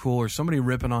on Ain't It Cool, or somebody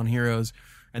ripping on Heroes,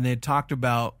 and they had talked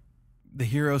about the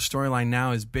Heroes storyline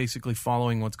now is basically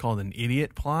following what's called an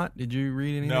idiot plot. Did you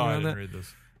read anything about that? No, I didn't read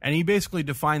this. And he basically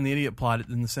defined the idiot plot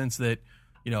in the sense that,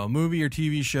 a movie or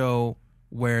TV show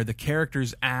where the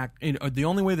characters act, the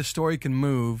only way the story can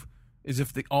move is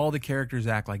if all the characters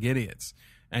act like idiots.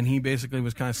 And he basically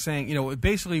was kind of saying,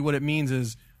 basically what it means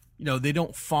is, they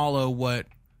don't follow what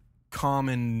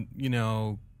common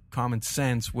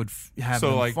sense would have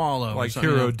them follow. Like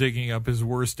Hero digging up his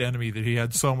worst enemy that he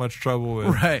had so much trouble with.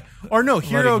 Right. Or no,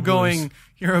 Hero going,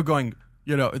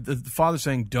 the father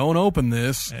saying, don't open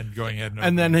this. And going ahead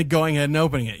and then going ahead and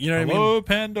opening it. You know what I mean? Hello,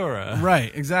 Pandora.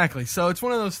 Right, exactly. So it's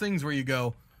one of those things where you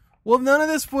go, well, none of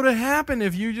this would have happened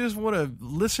if you just would have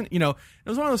listened. It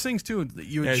was one of those things, too, that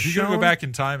you had if you're going to go back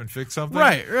in time and fix something.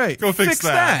 Right. Go fix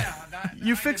that.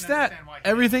 You fix that.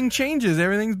 Everything changes.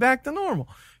 Everything's back to normal.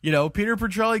 Peter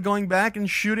Petrelli going back and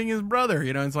shooting his brother.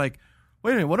 It's like,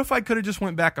 wait a minute, what if I could have just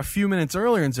went back a few minutes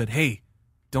earlier and said, hey,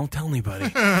 don't tell anybody.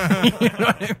 You know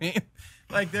what I mean?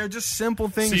 Like, they're just simple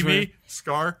things. See me,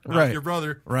 Scar, not your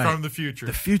brother, from the future.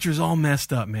 The future's all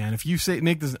messed up, man. If you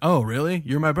make this, oh, really?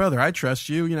 You're my brother. I trust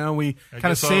you. We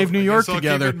kind of saved New York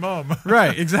together. Keep it mum.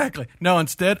 Right, exactly. No,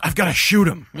 instead, I've got to shoot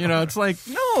him. It's like,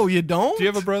 no, you don't. Do you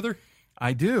have a brother?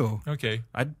 I do. Okay.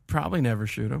 I'd probably never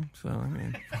shoot him. So, I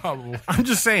mean. Probably. I'm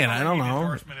just saying, I don't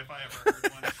know. If I ever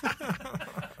heard one.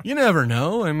 You never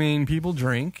know. I mean, people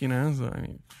drink, So, I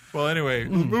mean. Well, anyway,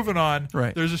 moving on.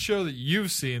 Right. There's a show that you've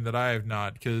seen that I have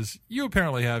not, because you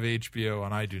apparently have HBO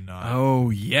and I do not. Oh,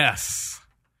 yes.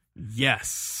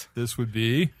 Yes. This would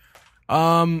be?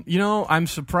 I'm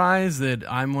surprised that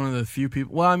I'm one of the few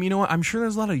people. Well, you know what? I'm sure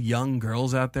there's a lot of young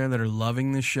girls out there that are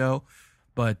loving this show.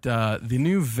 But the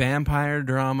new vampire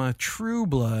drama, True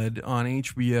Blood, on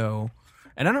HBO.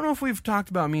 And I don't know if we've talked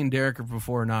about me and Derek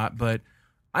before or not, but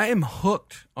I am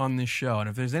hooked on this show. And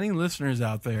if there's any listeners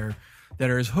out there that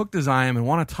are as hooked as I am and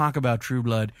want to talk about True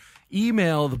Blood,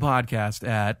 email the podcast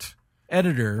at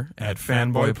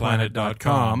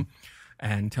editor@fanboyplanet.com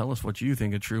and tell us what you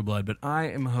think of True Blood. But I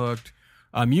am hooked.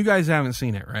 You guys haven't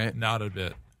seen it, right? Not a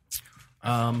bit.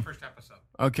 First episode.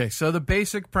 Okay, so the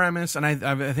basic premise, and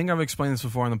I think I've explained this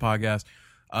before on the podcast,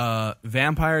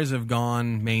 vampires have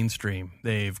gone mainstream.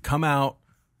 They've come out.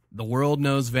 The world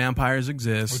knows vampires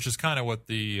exist. Which is kind of what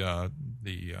the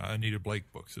Anita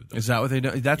Blake books have done. Is that what they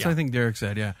do? That's what I think Derek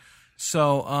said, yeah.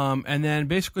 So, and then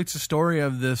basically it's a story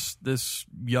of this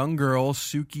young girl,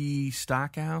 Suki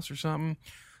Stockhouse or something,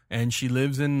 and she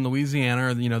lives in Louisiana,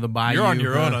 or, the bayou. You're on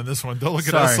your own on this one. Don't look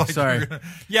at us like sorry. you're gonna...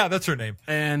 Yeah, that's her name.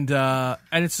 And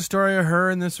it's the story of her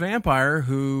and this vampire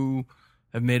who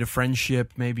have made a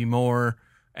friendship, maybe more,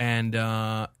 and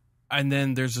and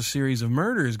then there's a series of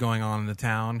murders going on in the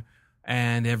town,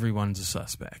 and everyone's a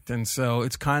suspect. And so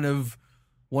it's kind of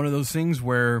one of those things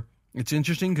where it's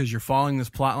interesting because you're following this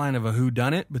plot line of a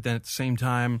whodunit, but then at the same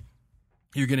time,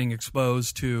 you're getting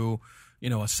exposed to,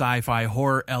 a sci-fi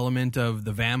horror element of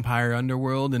the vampire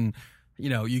underworld, and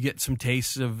you get some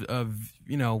tastes of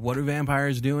what are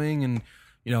vampires doing, and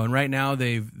and right now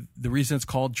the reason it's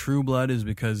called True Blood is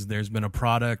because there's been a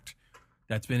product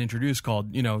that's been introduced called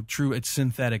it's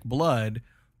synthetic blood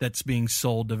that's being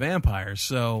sold to vampires.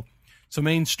 So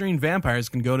mainstream vampires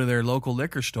can go to their local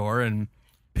liquor store and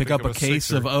pick up a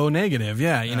case of O negative.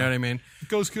 Yeah, you know what I mean? It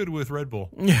goes good with Red Bull.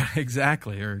 Yeah,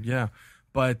 exactly.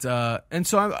 But and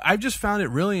so I've just found it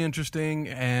really interesting,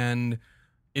 and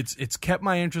it's kept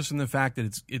my interest in the fact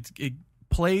that it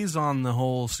plays on the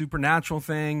whole supernatural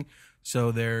thing.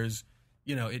 So there's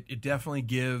it definitely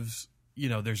gives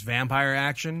there's vampire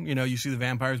action. You see the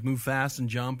vampires move fast and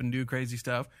jump and do crazy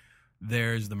stuff.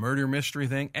 There's the murder mystery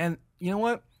thing, and you know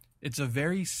what? It's a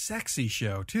very sexy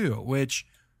show too, which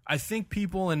I think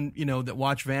people that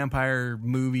watch vampire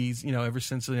movies, ever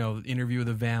since Interview with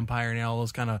a Vampire and all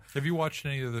those kind of. Have you watched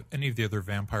any of the other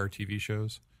vampire TV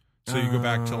shows? So you go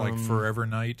back to like Forever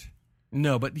Night.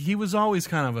 No, but he was always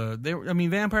kind of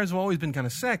vampires have always been kind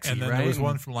of sexy, and then right? there was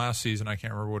one from last season. I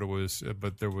can't remember what it was,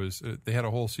 but there was they had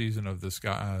a whole season of this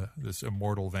guy, this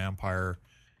immortal vampire.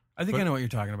 I think I know what you're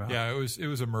talking about. Yeah, it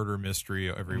was a murder mystery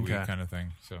every week kind of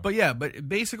thing. So, but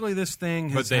basically this thing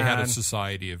has they had a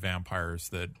society of vampires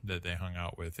that they hung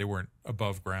out with. They weren't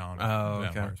above ground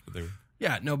vampires, but they were.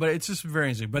 Yeah, no, but it's just very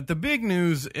interesting. But the big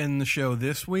news in the show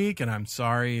this week, and I'm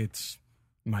sorry, it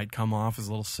might come off as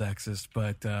a little sexist,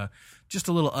 but just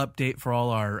a little update for all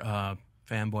our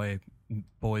fanboy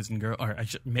boys and girls, or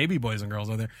maybe boys and girls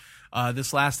out there.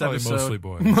 This last Probably episode, mostly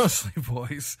boys. Mostly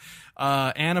boys.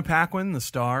 Anna Paquin, the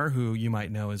star, who you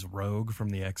might know as Rogue from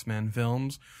the X-Men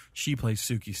films, she plays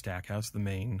Suki Stackhouse, the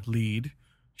main lead.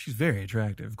 She's very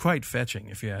attractive, quite fetching,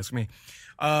 if you ask me.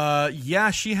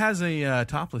 She has a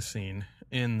topless scene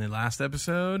in the last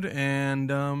episode,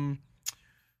 and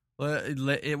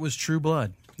it was True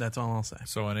Blood. That's all I'll say.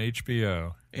 So on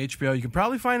HBO, you can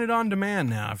probably find it on demand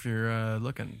now if you're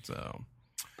looking. So.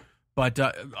 But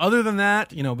other than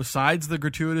that, besides the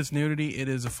gratuitous nudity, it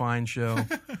is a fine show.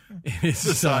 It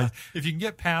is. If you can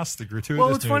get past the gratuitous well,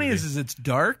 what's nudity. funny is it's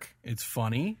dark, it's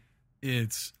funny,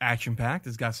 it's action packed,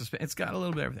 it's got suspense, it's got a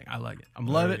little bit of everything. I like it. I'm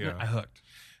loving it. I hooked.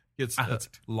 It's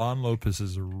Lon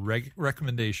Lopez's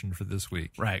recommendation for this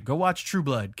week. Right. Go watch True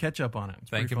Blood. Catch up on it.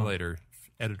 Thank him later.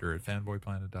 Editor at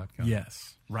fanboyplanet.com.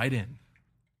 Yes. Right in.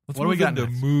 What do we got into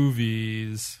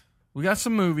movies? We got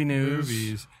some movie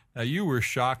news. Now, you were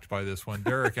shocked by this one.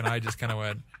 Derek and I just kind of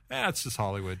went, it's just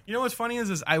Hollywood. You know what's funny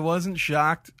is I wasn't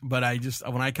shocked, but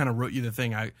when I kind of wrote you the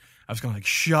thing, I was kind of like,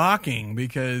 shocking,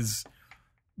 because,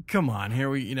 come on,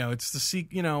 here it's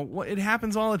the it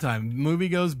happens all the time. Movie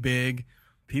goes big,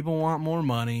 people want more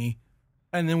money,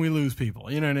 and then we lose people.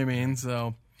 You know what I mean?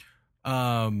 So,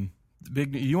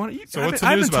 big. So what's the news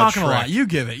I've been about talking Shrek? a lot. You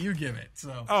give it.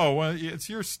 So. Oh well, it's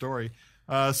your story.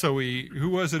 Who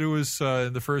was it who was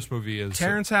in the first movie?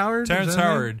 Terrence Howard? Terrence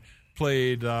Howard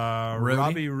played James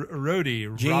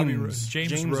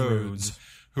Rhodes,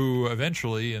 who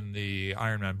eventually in the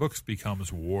Iron Man books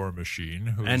becomes War Machine,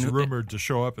 who is rumored to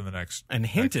show up in the next and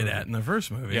hinted at in the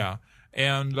first movie. Yeah,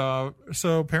 and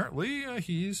so apparently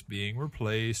he's being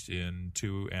replaced in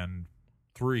 2 and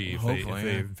 3 if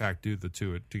they in fact do the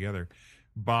two together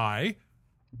by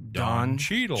Don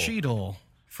Cheadle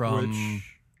from.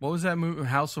 What was that movie?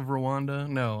 House of Rwanda?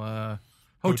 No,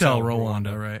 Hotel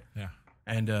Rwanda, right? Yeah.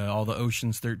 And all the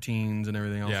Ocean's 13s and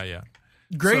everything else. Yeah.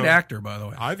 Great actor, by the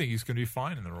way. I think he's going to be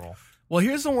fine in the role. Well,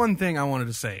 here's the one thing I wanted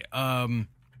to say.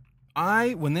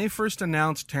 When they first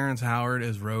announced Terrence Howard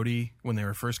as Rhodey, when they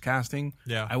were first casting,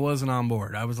 I wasn't on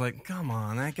board. I was like, come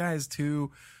on, that guy's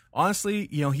too... Honestly,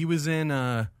 he was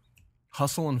in...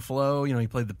 Hustle and Flow, he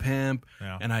played the pimp,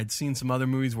 and I'd seen some other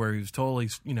movies where he was totally,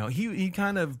 he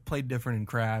kind of played different in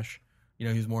Crash. He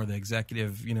was more the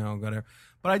executive, whatever.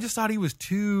 But I just thought he was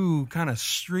too kind of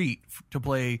street to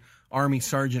play Army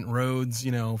Sergeant Rhodes,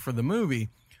 for the movie.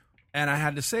 And I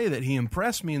had to say that he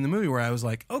impressed me in the movie where I was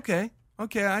like, okay,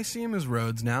 I see him as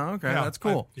Rhodes now. Okay, that's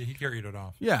cool. He carried it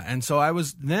off. Yeah, and so I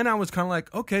was kind of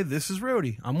like, okay, this is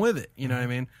Rhodey. I'm with it. You know what I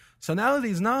mean? So now that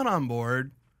he's not on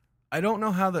board, I don't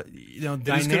know how the dynamic.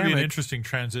 It's going to be an interesting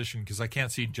transition because I can't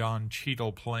see John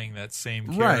Cheadle playing that same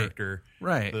character,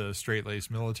 right? The straight-laced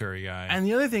military guy. And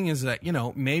the other thing is that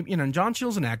maybe John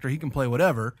Cheadle's an actor; he can play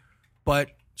whatever. But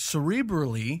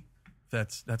cerebrally,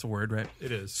 that's a word, right?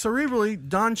 It is. Cerebrally,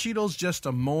 Don Cheadle's just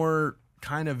a more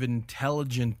kind of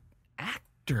intelligent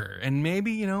actor, and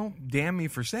maybe damn me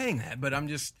for saying that, but I'm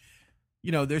just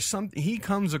there's something he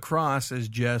comes across as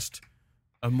just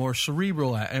a more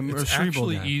cerebral. It's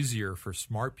actually easier for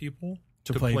smart people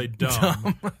to play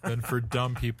dumb than for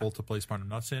dumb people to play smart. I'm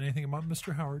not saying anything about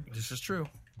Mr. Howard. This is true.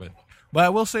 But I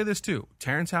will say this, too.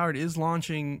 Terrence Howard is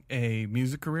launching a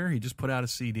music career. He just put out a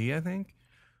CD, I think,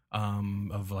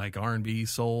 of like R&B,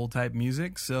 soul-type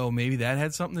music. So maybe that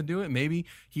had something to do with it. Maybe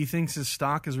he thinks his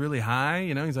stock is really high.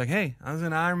 He's like, hey, I was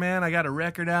in Iron Man. I got a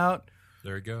record out.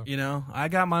 There you go. I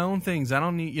got my own things. I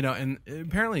don't need, and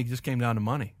apparently it just came down to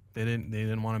money. They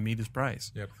didn't want to meet his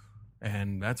price. Yep.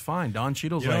 And that's fine. Don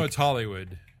Cheadle's it's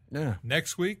Hollywood. Yeah.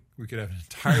 Next week, we could have an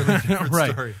entirely different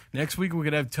right. story. Next week, we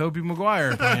could have Tobey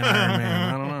Maguire playing Iron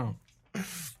Man. I don't know.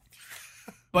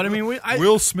 But, I mean,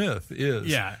 Will Smith is.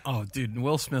 Yeah. Oh, dude,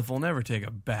 Will Smith will never take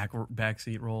a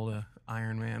backseat role to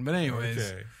Iron Man. But anyways,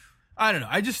 okay. I don't know.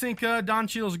 I just think Don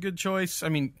Cheadle's a good choice. I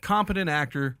mean, competent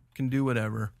actor, can do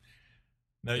whatever.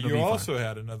 Now, you also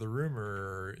had another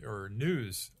rumor or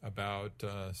news about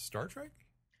Star Trek?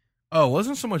 Oh, it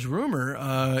wasn't so much rumor.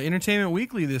 Entertainment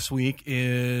Weekly this week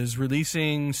is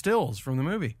releasing stills from the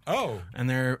movie. Oh. And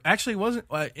there actually wasn't...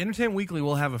 Entertainment Weekly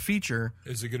will have a feature.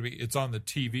 Is it going to be... It's on the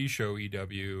TV show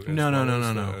EW? No.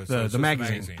 The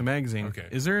magazine. The magazine. Okay.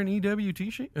 Is there an EW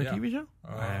TV show?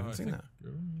 I haven't seen that.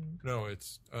 No,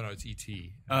 it's ET.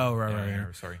 Oh,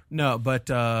 right. Sorry. No, but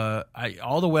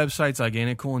all the websites like Ain't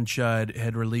It Cool and Chud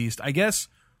had released... I guess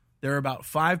there are about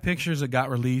 5 pictures that got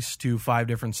released to 5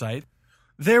 different sites.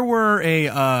 There were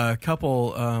a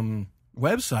couple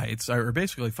websites, or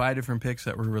basically 5 different pics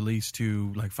that were released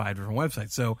to like 5 different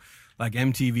websites. So, like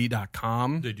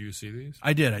MTV.com. Did you see these?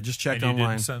 I did. I just checked and you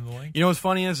online. Didn't send the link? You know what's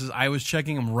funny is I was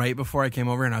checking them right before I came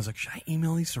over, and I was like, should I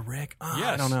email these to Rick? Yes.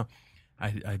 I don't know.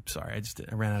 I'm sorry.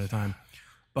 I ran out of time.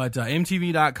 But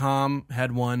MTV.com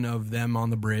had one of them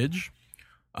on the bridge.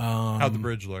 How'd the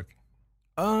bridge look?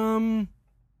 I'm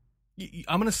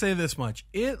going to say this much.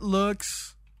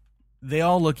 They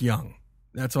all look young.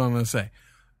 That's what I'm going to say.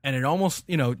 And it almost,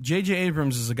 J.J.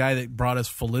 Abrams is a guy that brought us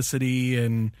Felicity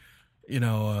and,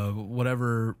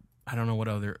 whatever, I don't know what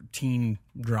other teen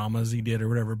dramas he did or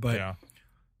whatever. But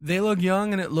they look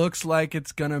young, and it looks like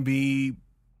it's going to be,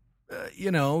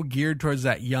 geared towards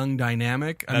that young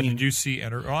dynamic. I mean, did you see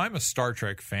I'm a Star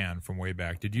Trek fan from way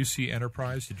back. Did you see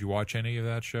Enterprise? Did you watch any of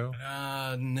that show?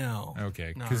 No.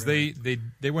 Okay, because they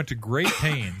went to great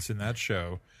pains in that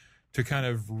show to kind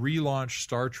of relaunch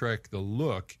Star Trek, the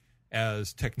look,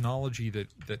 as technology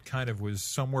that kind of was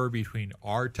somewhere between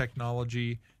our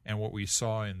technology and what we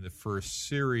saw in the first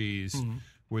series,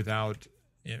 without,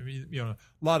 a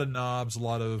lot of knobs, a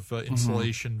lot of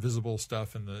insulation, visible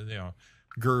stuff, and the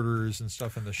girders and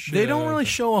stuff in the ship. They don't really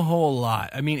show a whole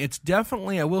lot. I mean, it's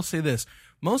definitely, I will say this,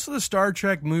 most of the Star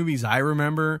Trek movies I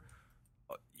remember,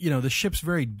 the ship's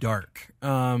very dark.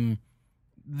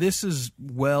 This is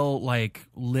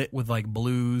lit with like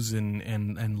blues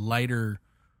and lighter.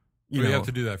 You have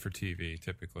to do that for TV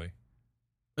typically.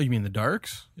 Oh, you mean the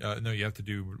darks? No, you have to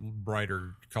do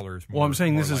brighter colors. Well, I'm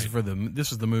saying this light.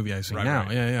 is the movie I see now.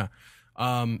 Right. Yeah.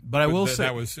 But I will say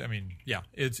that was. I mean,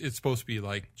 it's supposed to be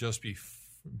like just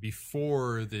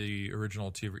before the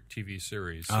original TV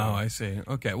series. So. Oh, I see.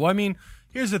 Okay. Well, I mean,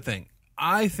 here's the thing.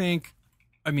 I think,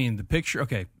 the picture.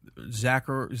 Okay,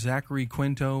 Zachary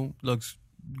Quinto looks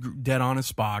dead on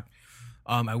as Spock.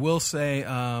 I will say,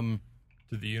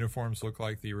 did the uniforms look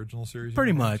like the original series? Pretty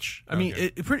uniforms? much. I mean,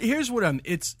 here's what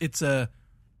it's a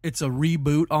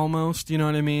reboot almost. You know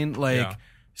what I mean?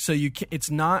 So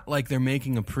it's not like they're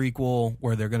making a prequel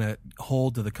where they're going to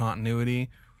hold to the continuity.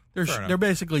 They're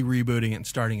basically rebooting it and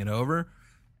starting it over,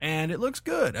 and it looks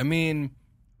good. I mean,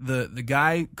 the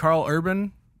guy Carl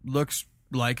Urban looks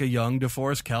like a young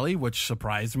DeForest Kelley, which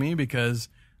surprised me because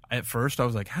at first I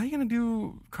was like, how are you going to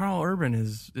do Carl Urban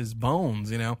his bones,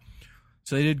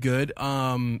 So they did good.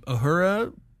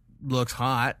 Uhura looks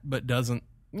hot, but doesn't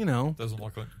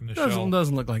look like Nichelle.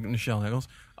 Doesn't look like Nichelle Nichols.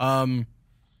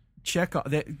 Chekhov.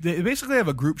 They basically have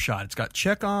a group shot. It's got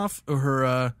Chekhov,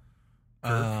 Uhura,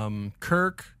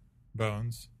 Kirk,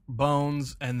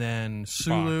 Bones, and then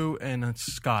Sulu and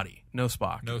Scotty. No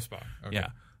Spock. Okay. Yeah.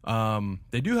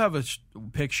 They do have a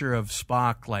picture of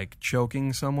Spock like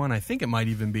choking someone. I think it might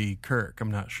even be Kirk.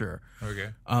 I'm not sure. Okay.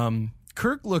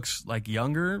 Kirk looks like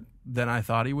younger than I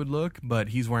thought he would look, but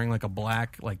he's wearing like a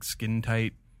black, like skin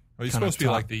tight. Well, he's supposed to be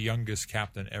like the youngest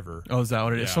captain ever. Oh, is that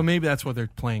what it is? So maybe that's what they're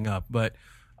playing up. But,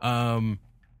 John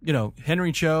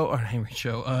Cho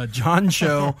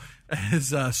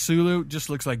as Sulu just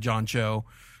looks like John Cho.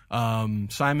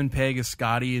 Simon Pegg as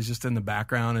Scotty is just in the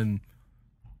background, and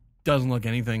doesn't look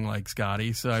anything like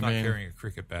Scotty. So He's I not mean, carrying a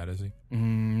cricket bat, is he?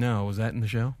 No, was that in the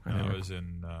show? No, it was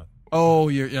in. Oh,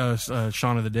 you're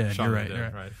Shaun of the Dead. Shaun You're of right. the You're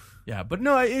Dead, right. right. Yeah, but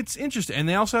no, it's interesting. And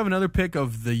they also have another pic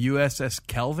of the USS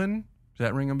Kelvin. Does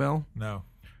that ring a bell? No.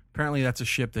 Apparently, that's a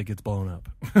ship that gets blown up.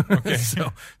 Okay.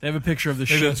 So they have a picture of the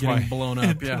Maybe ship that's getting why blown it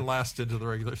up. didn't Yeah. last into the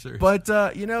regular series. But,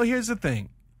 here's the thing.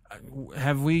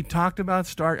 Have we talked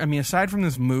about aside from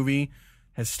this movie,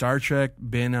 has Star Trek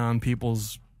been on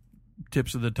people's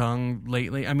tips of the tongue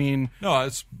lately? I mean... No,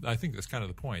 I think that's kind of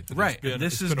the point. That Right.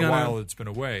 It's been a while it's been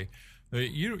away.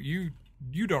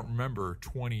 You don't remember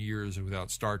 20 years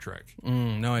without Star Trek.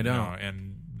 No, I don't. No,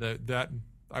 and that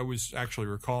I was actually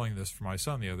recalling this for my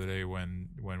son the other day when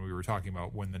we were talking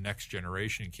about when the Next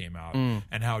Generation came out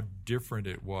and how different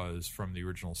it was from the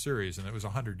original series. And it was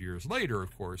 100 years later,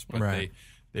 of course, but Right.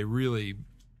 they really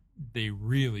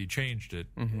changed it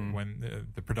when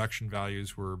the production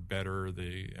values were better.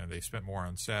 They spent more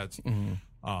on sets.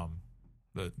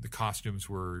 The costumes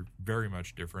were very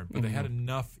much different, but they had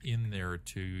enough in there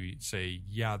to say,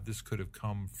 yeah, this could have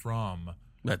come from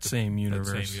that same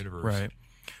universe. Right.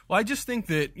 Well, I just think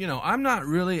that,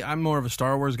 I'm more of a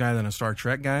Star Wars guy than a Star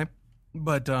Trek guy.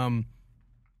 But,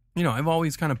 I've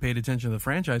always kind of paid attention to the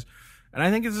franchise. And I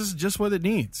think this is just what it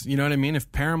needs. You know what I mean?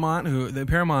 If Paramount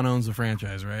owns the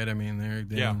franchise, right? I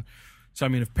mean, So,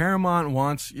 if Paramount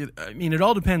wants, it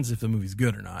all depends if the movie's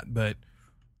good or not. But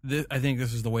I think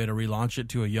this is the way to relaunch it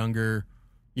to a younger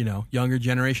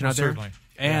generation out there. Certainly.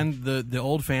 And the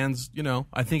old fans,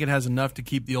 I think it has enough to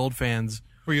keep the old fans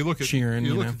Well, you look at cheering.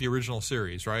 You look at the original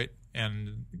series, right?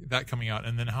 And that coming out,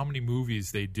 and then how many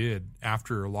movies they did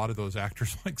after a lot of those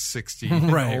actors like 60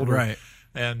 and older, right.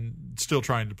 and still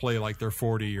trying to play like they're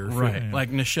 40 or 50. Right,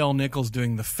 like Nichelle Nichols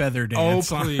doing the feather dance.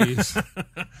 Oh, please.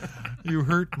 You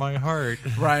hurt my heart.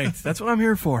 Right, that's what I'm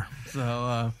here for.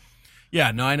 So,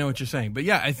 I know what you're saying. But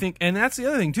yeah, I think, and that's the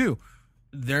other thing too.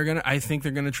 I think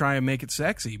they're gonna try and make it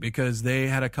sexy because they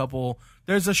had a couple.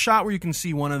 There's a shot where you can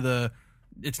see one of the.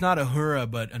 It's not Uhura,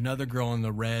 but another girl in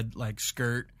the red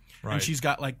skirt, right. And she's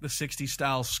got like the '60s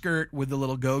style skirt with the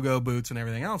little go-go boots and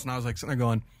everything else. And I was like sitting there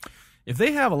going, if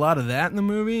they have a lot of that in the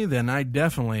movie, then I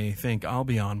definitely think I'll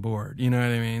be on board. You know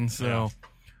what I mean? So,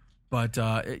 but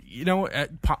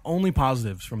only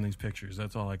positives from these pictures.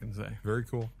 That's all I can say. Very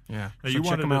cool. Yeah, Now, so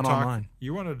check them out online.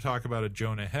 You wanted to talk about a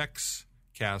Jonah Hex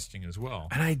casting as well.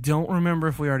 And I don't remember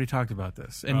if we already talked about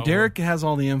this. And Oh. Derek has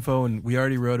all the info, and we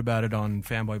already wrote about it on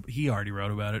Fanboy. He already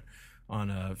wrote about it on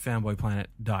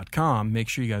fanboyplanet.com. Make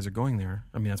sure you guys are going there.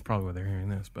 I mean, that's probably why they're hearing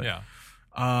this. But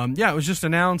it was just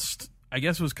announced. I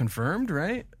guess it was confirmed,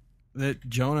 right? That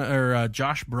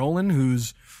Josh Brolin,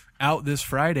 who's out this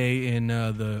Friday in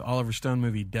the Oliver Stone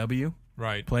movie W,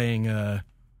 right, playing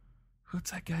what's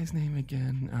that guy's name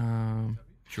again?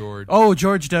 George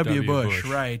W. Bush,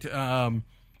 right? But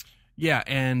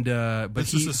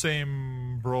this is the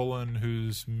same Brolin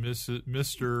who's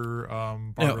Mr.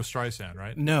 Barbara Streisand,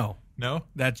 right? No,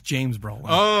 that's James Brolin.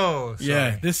 Oh, sorry.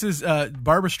 Yeah. This is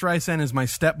Barbara Streisand is my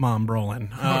stepmom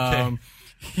Brolin.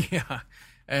 Okay.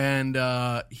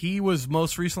 And he was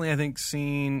most recently, I think,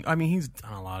 seen. I mean, he's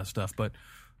done a lot of stuff, but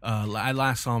I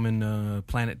last saw him in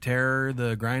Planet Terror,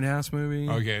 the Grindhouse movie.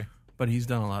 Okay, but he's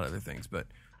done a lot of other things, but.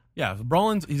 Yeah,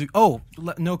 Brolin's. He's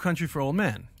No Country for Old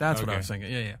Men. That's what I was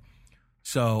thinking. Yeah.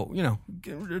 So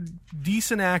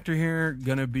decent actor here,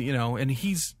 gonna be and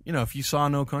he's if you saw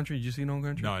No Country, did you see No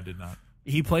Country? No, I did not.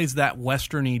 He plays that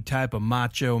westerny type of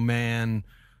macho man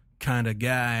kind of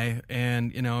guy,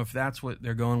 and if that's what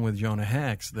they're going with Jonah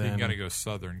Hex, then you got to go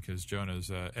Southern because Jonah's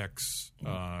ex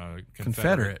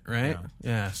Confederate, right?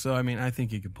 Yeah. So I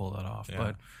think he could pull that off,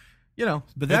 but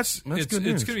that's good news. It's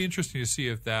going to be interesting to see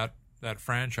if that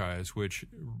franchise, which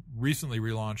recently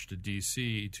relaunched to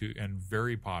DC and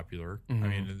very popular. I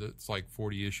mean, it's like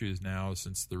 40 issues now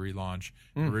since the relaunch.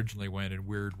 Originally went in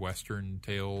weird Western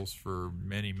tales for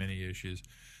many, many issues.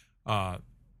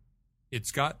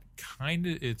 It's got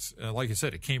like I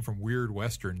said, it came from weird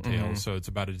Western tales. So it's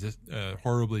about a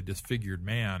horribly disfigured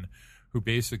man who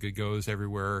basically goes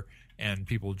everywhere and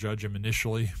people judge him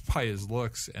initially by his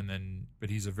looks.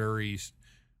 But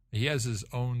he has his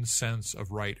own sense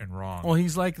of right and wrong. Well,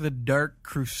 he's like the dark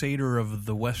crusader of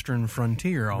the Western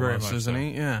frontier, almost, isn't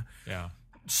he? Yeah.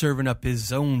 Serving up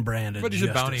his own brand of justice. But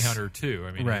he's a bounty hunter, too.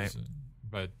 I mean, right.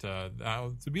 But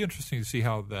it'll be interesting to see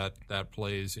how that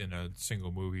plays in a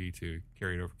single movie to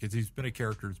carry it over. Because he's been a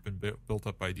character that's been built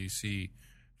up by DC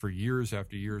for years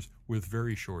after years with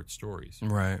very short stories.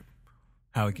 Right.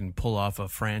 How he can pull off a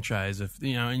franchise and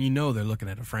they're looking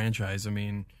at a franchise. I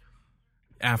mean...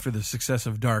 after the success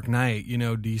of Dark Knight,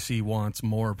 DC wants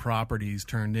more properties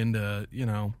turned into,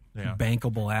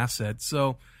 bankable assets.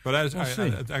 So, but we'll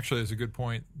actually, it's a good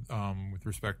point with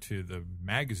respect to the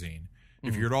magazine.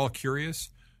 If you're at all curious,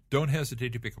 don't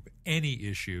hesitate to pick up any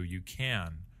issue you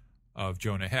can of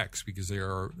Jonah Hex, because they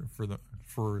are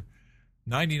for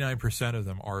 99% of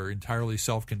them are entirely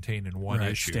self-contained in one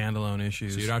issue, standalone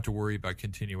issues. So you don't have to worry about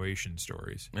continuation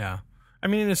stories. Yeah. I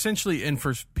mean, essentially, and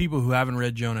for people who haven't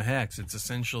read Jonah Hex, it's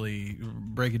essentially,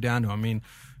 break it down to,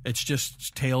 it's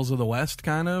just Tales of the West,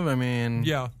 kind of.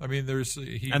 Yeah. And they're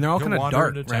all kind of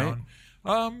dark, right?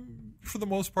 For the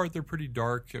most part, they're pretty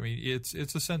dark. It's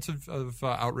a sense of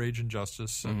outrage and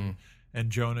justice, and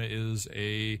Jonah is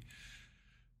a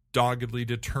doggedly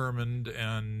determined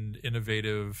and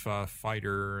innovative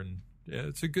fighter, and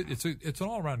it's an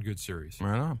all around good series.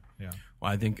 Right on. Yeah.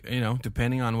 Well, I think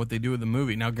depending on what they do with the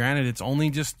movie. Now, granted, it's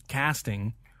only just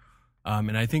casting,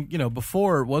 and I think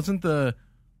before wasn't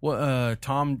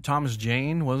Thomas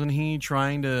Jane, wasn't he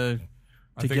trying to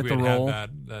get the role?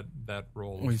 Had that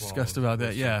role. We discussed about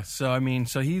that. Yeah. So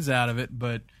so he's out of it,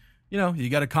 but you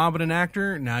got a competent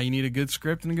actor. Now you need a good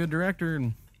script and a good director,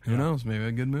 and who knows, maybe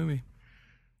a good movie.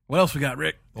 What else we got,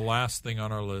 Rick? The last thing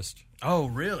on our list. Oh,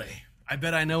 really? I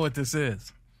bet I know what this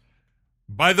is.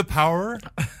 By the power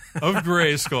of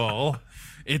Grayskull.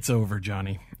 It's over,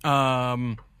 Johnny.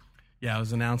 It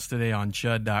was announced today on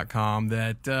Chud.com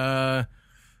that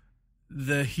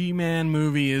the He-Man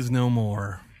movie is no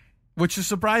more. Which is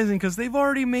surprising because they've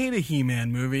already made a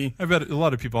He-Man movie. I bet a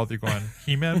lot of people out there going,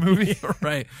 He-Man movie?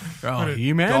 Right. Oh,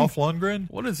 He-Man? Dolph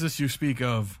Lundgren? What is this you speak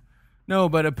of? No,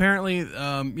 but apparently,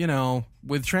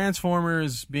 with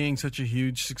Transformers being such a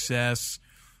huge success,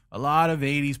 a lot of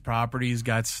 80s properties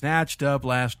got snatched up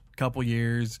last couple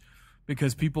years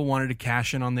because people wanted to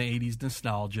cash in on the 80s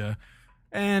nostalgia.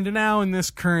 And now in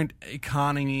this current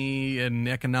economy and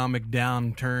economic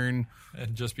downturn...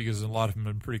 And just because a lot of them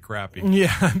have been pretty crappy.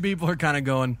 Yeah, people are kind of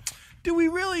going, do we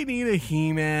really need a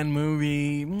He-Man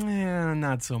movie?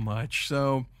 Not so much.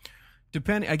 So...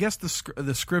 I guess the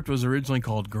script was originally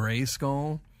called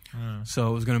Grayskull, so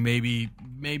it was going to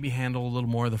maybe handle a little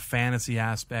more of the fantasy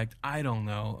aspect. I don't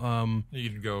know. You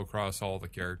can go across all the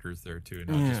characters there too,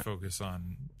 not just focus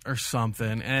on or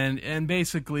something. And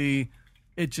basically,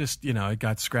 it just it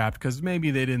got scrapped because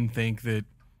maybe they didn't think that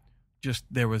just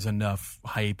there was enough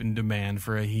hype and demand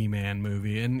for a He-Man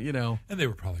movie, and and they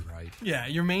were probably right. Yeah,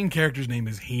 your main character's name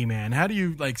is He-Man. How do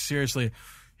you seriously,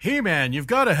 He-Man? You've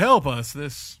got to help us.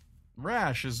 This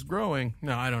rash is growing.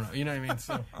 No, I don't know. You know what I mean?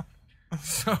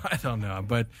 So I don't know.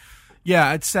 But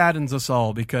yeah, it saddens us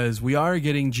all because we are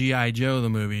getting G.I. Joe, the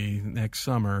movie, next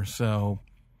summer. So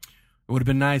it would have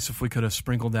been nice if we could have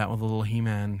sprinkled that with a little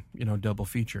He-Man, double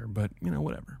feature. But,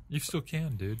 whatever. You still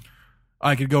can, dude.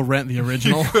 I could go rent the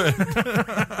original.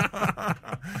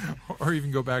 Or even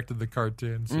go back to the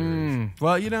cartoon series.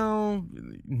 Well,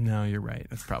 no, you're right.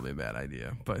 That's probably a bad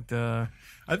idea. But I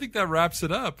think that wraps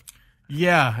it up.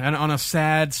 Yeah, and on a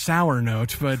sad, sour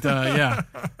note, but yeah.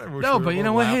 No, but you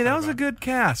know what? Hey, that was a good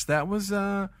cast. That was,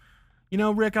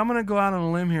 Rick, I'm going to go out on a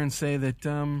limb here and say that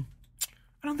I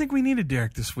don't think we needed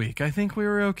Derek this week. I think we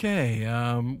were okay.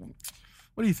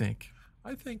 What do you think?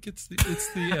 I think it's the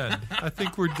end. I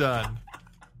think we're done.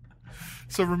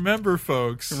 So remember,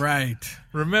 folks. Right.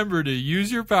 Remember to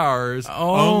use your powers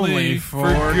only for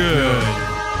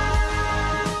good.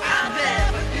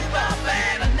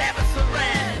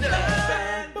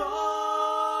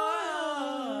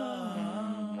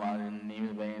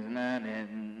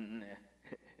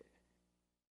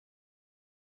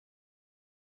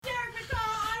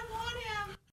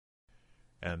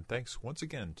 And thanks once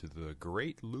again to the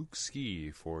great Luke Ski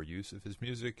for use of his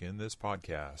music in this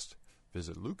podcast.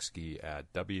 Visit Luke Ski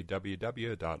at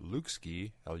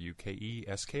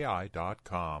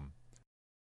www.lukeski.com.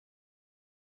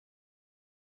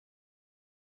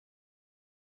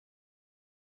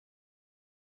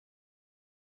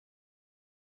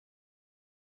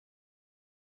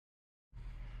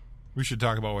 We should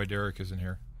talk about why Derek isn't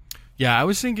here. Yeah, I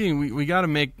was thinking we got to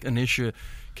make an issue.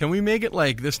 Can we make it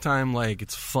like this time, like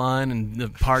it's fun and the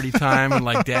party time and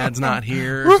like Dad's not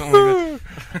here or something like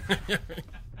that?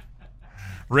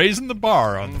 Raising the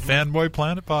bar on the Fanboy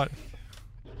Planet Pod.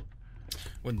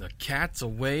 When the cat's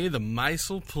away, the mice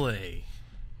will play.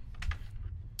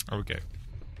 Okay.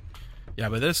 Yeah,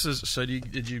 but this is so.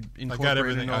 Did you incorporate? I got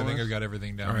everything. I think I got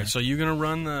everything down. All right. So you're gonna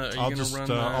run the.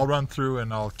 I'll run through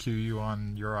and I'll cue you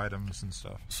on your items and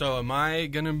stuff. So am I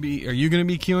gonna be? Are you gonna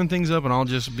be queuing things up and I'll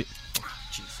just be? Oh,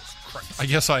 Jesus Christ! I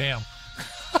guess I am.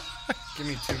 Give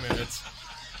me 2 minutes.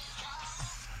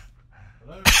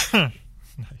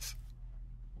 Nice.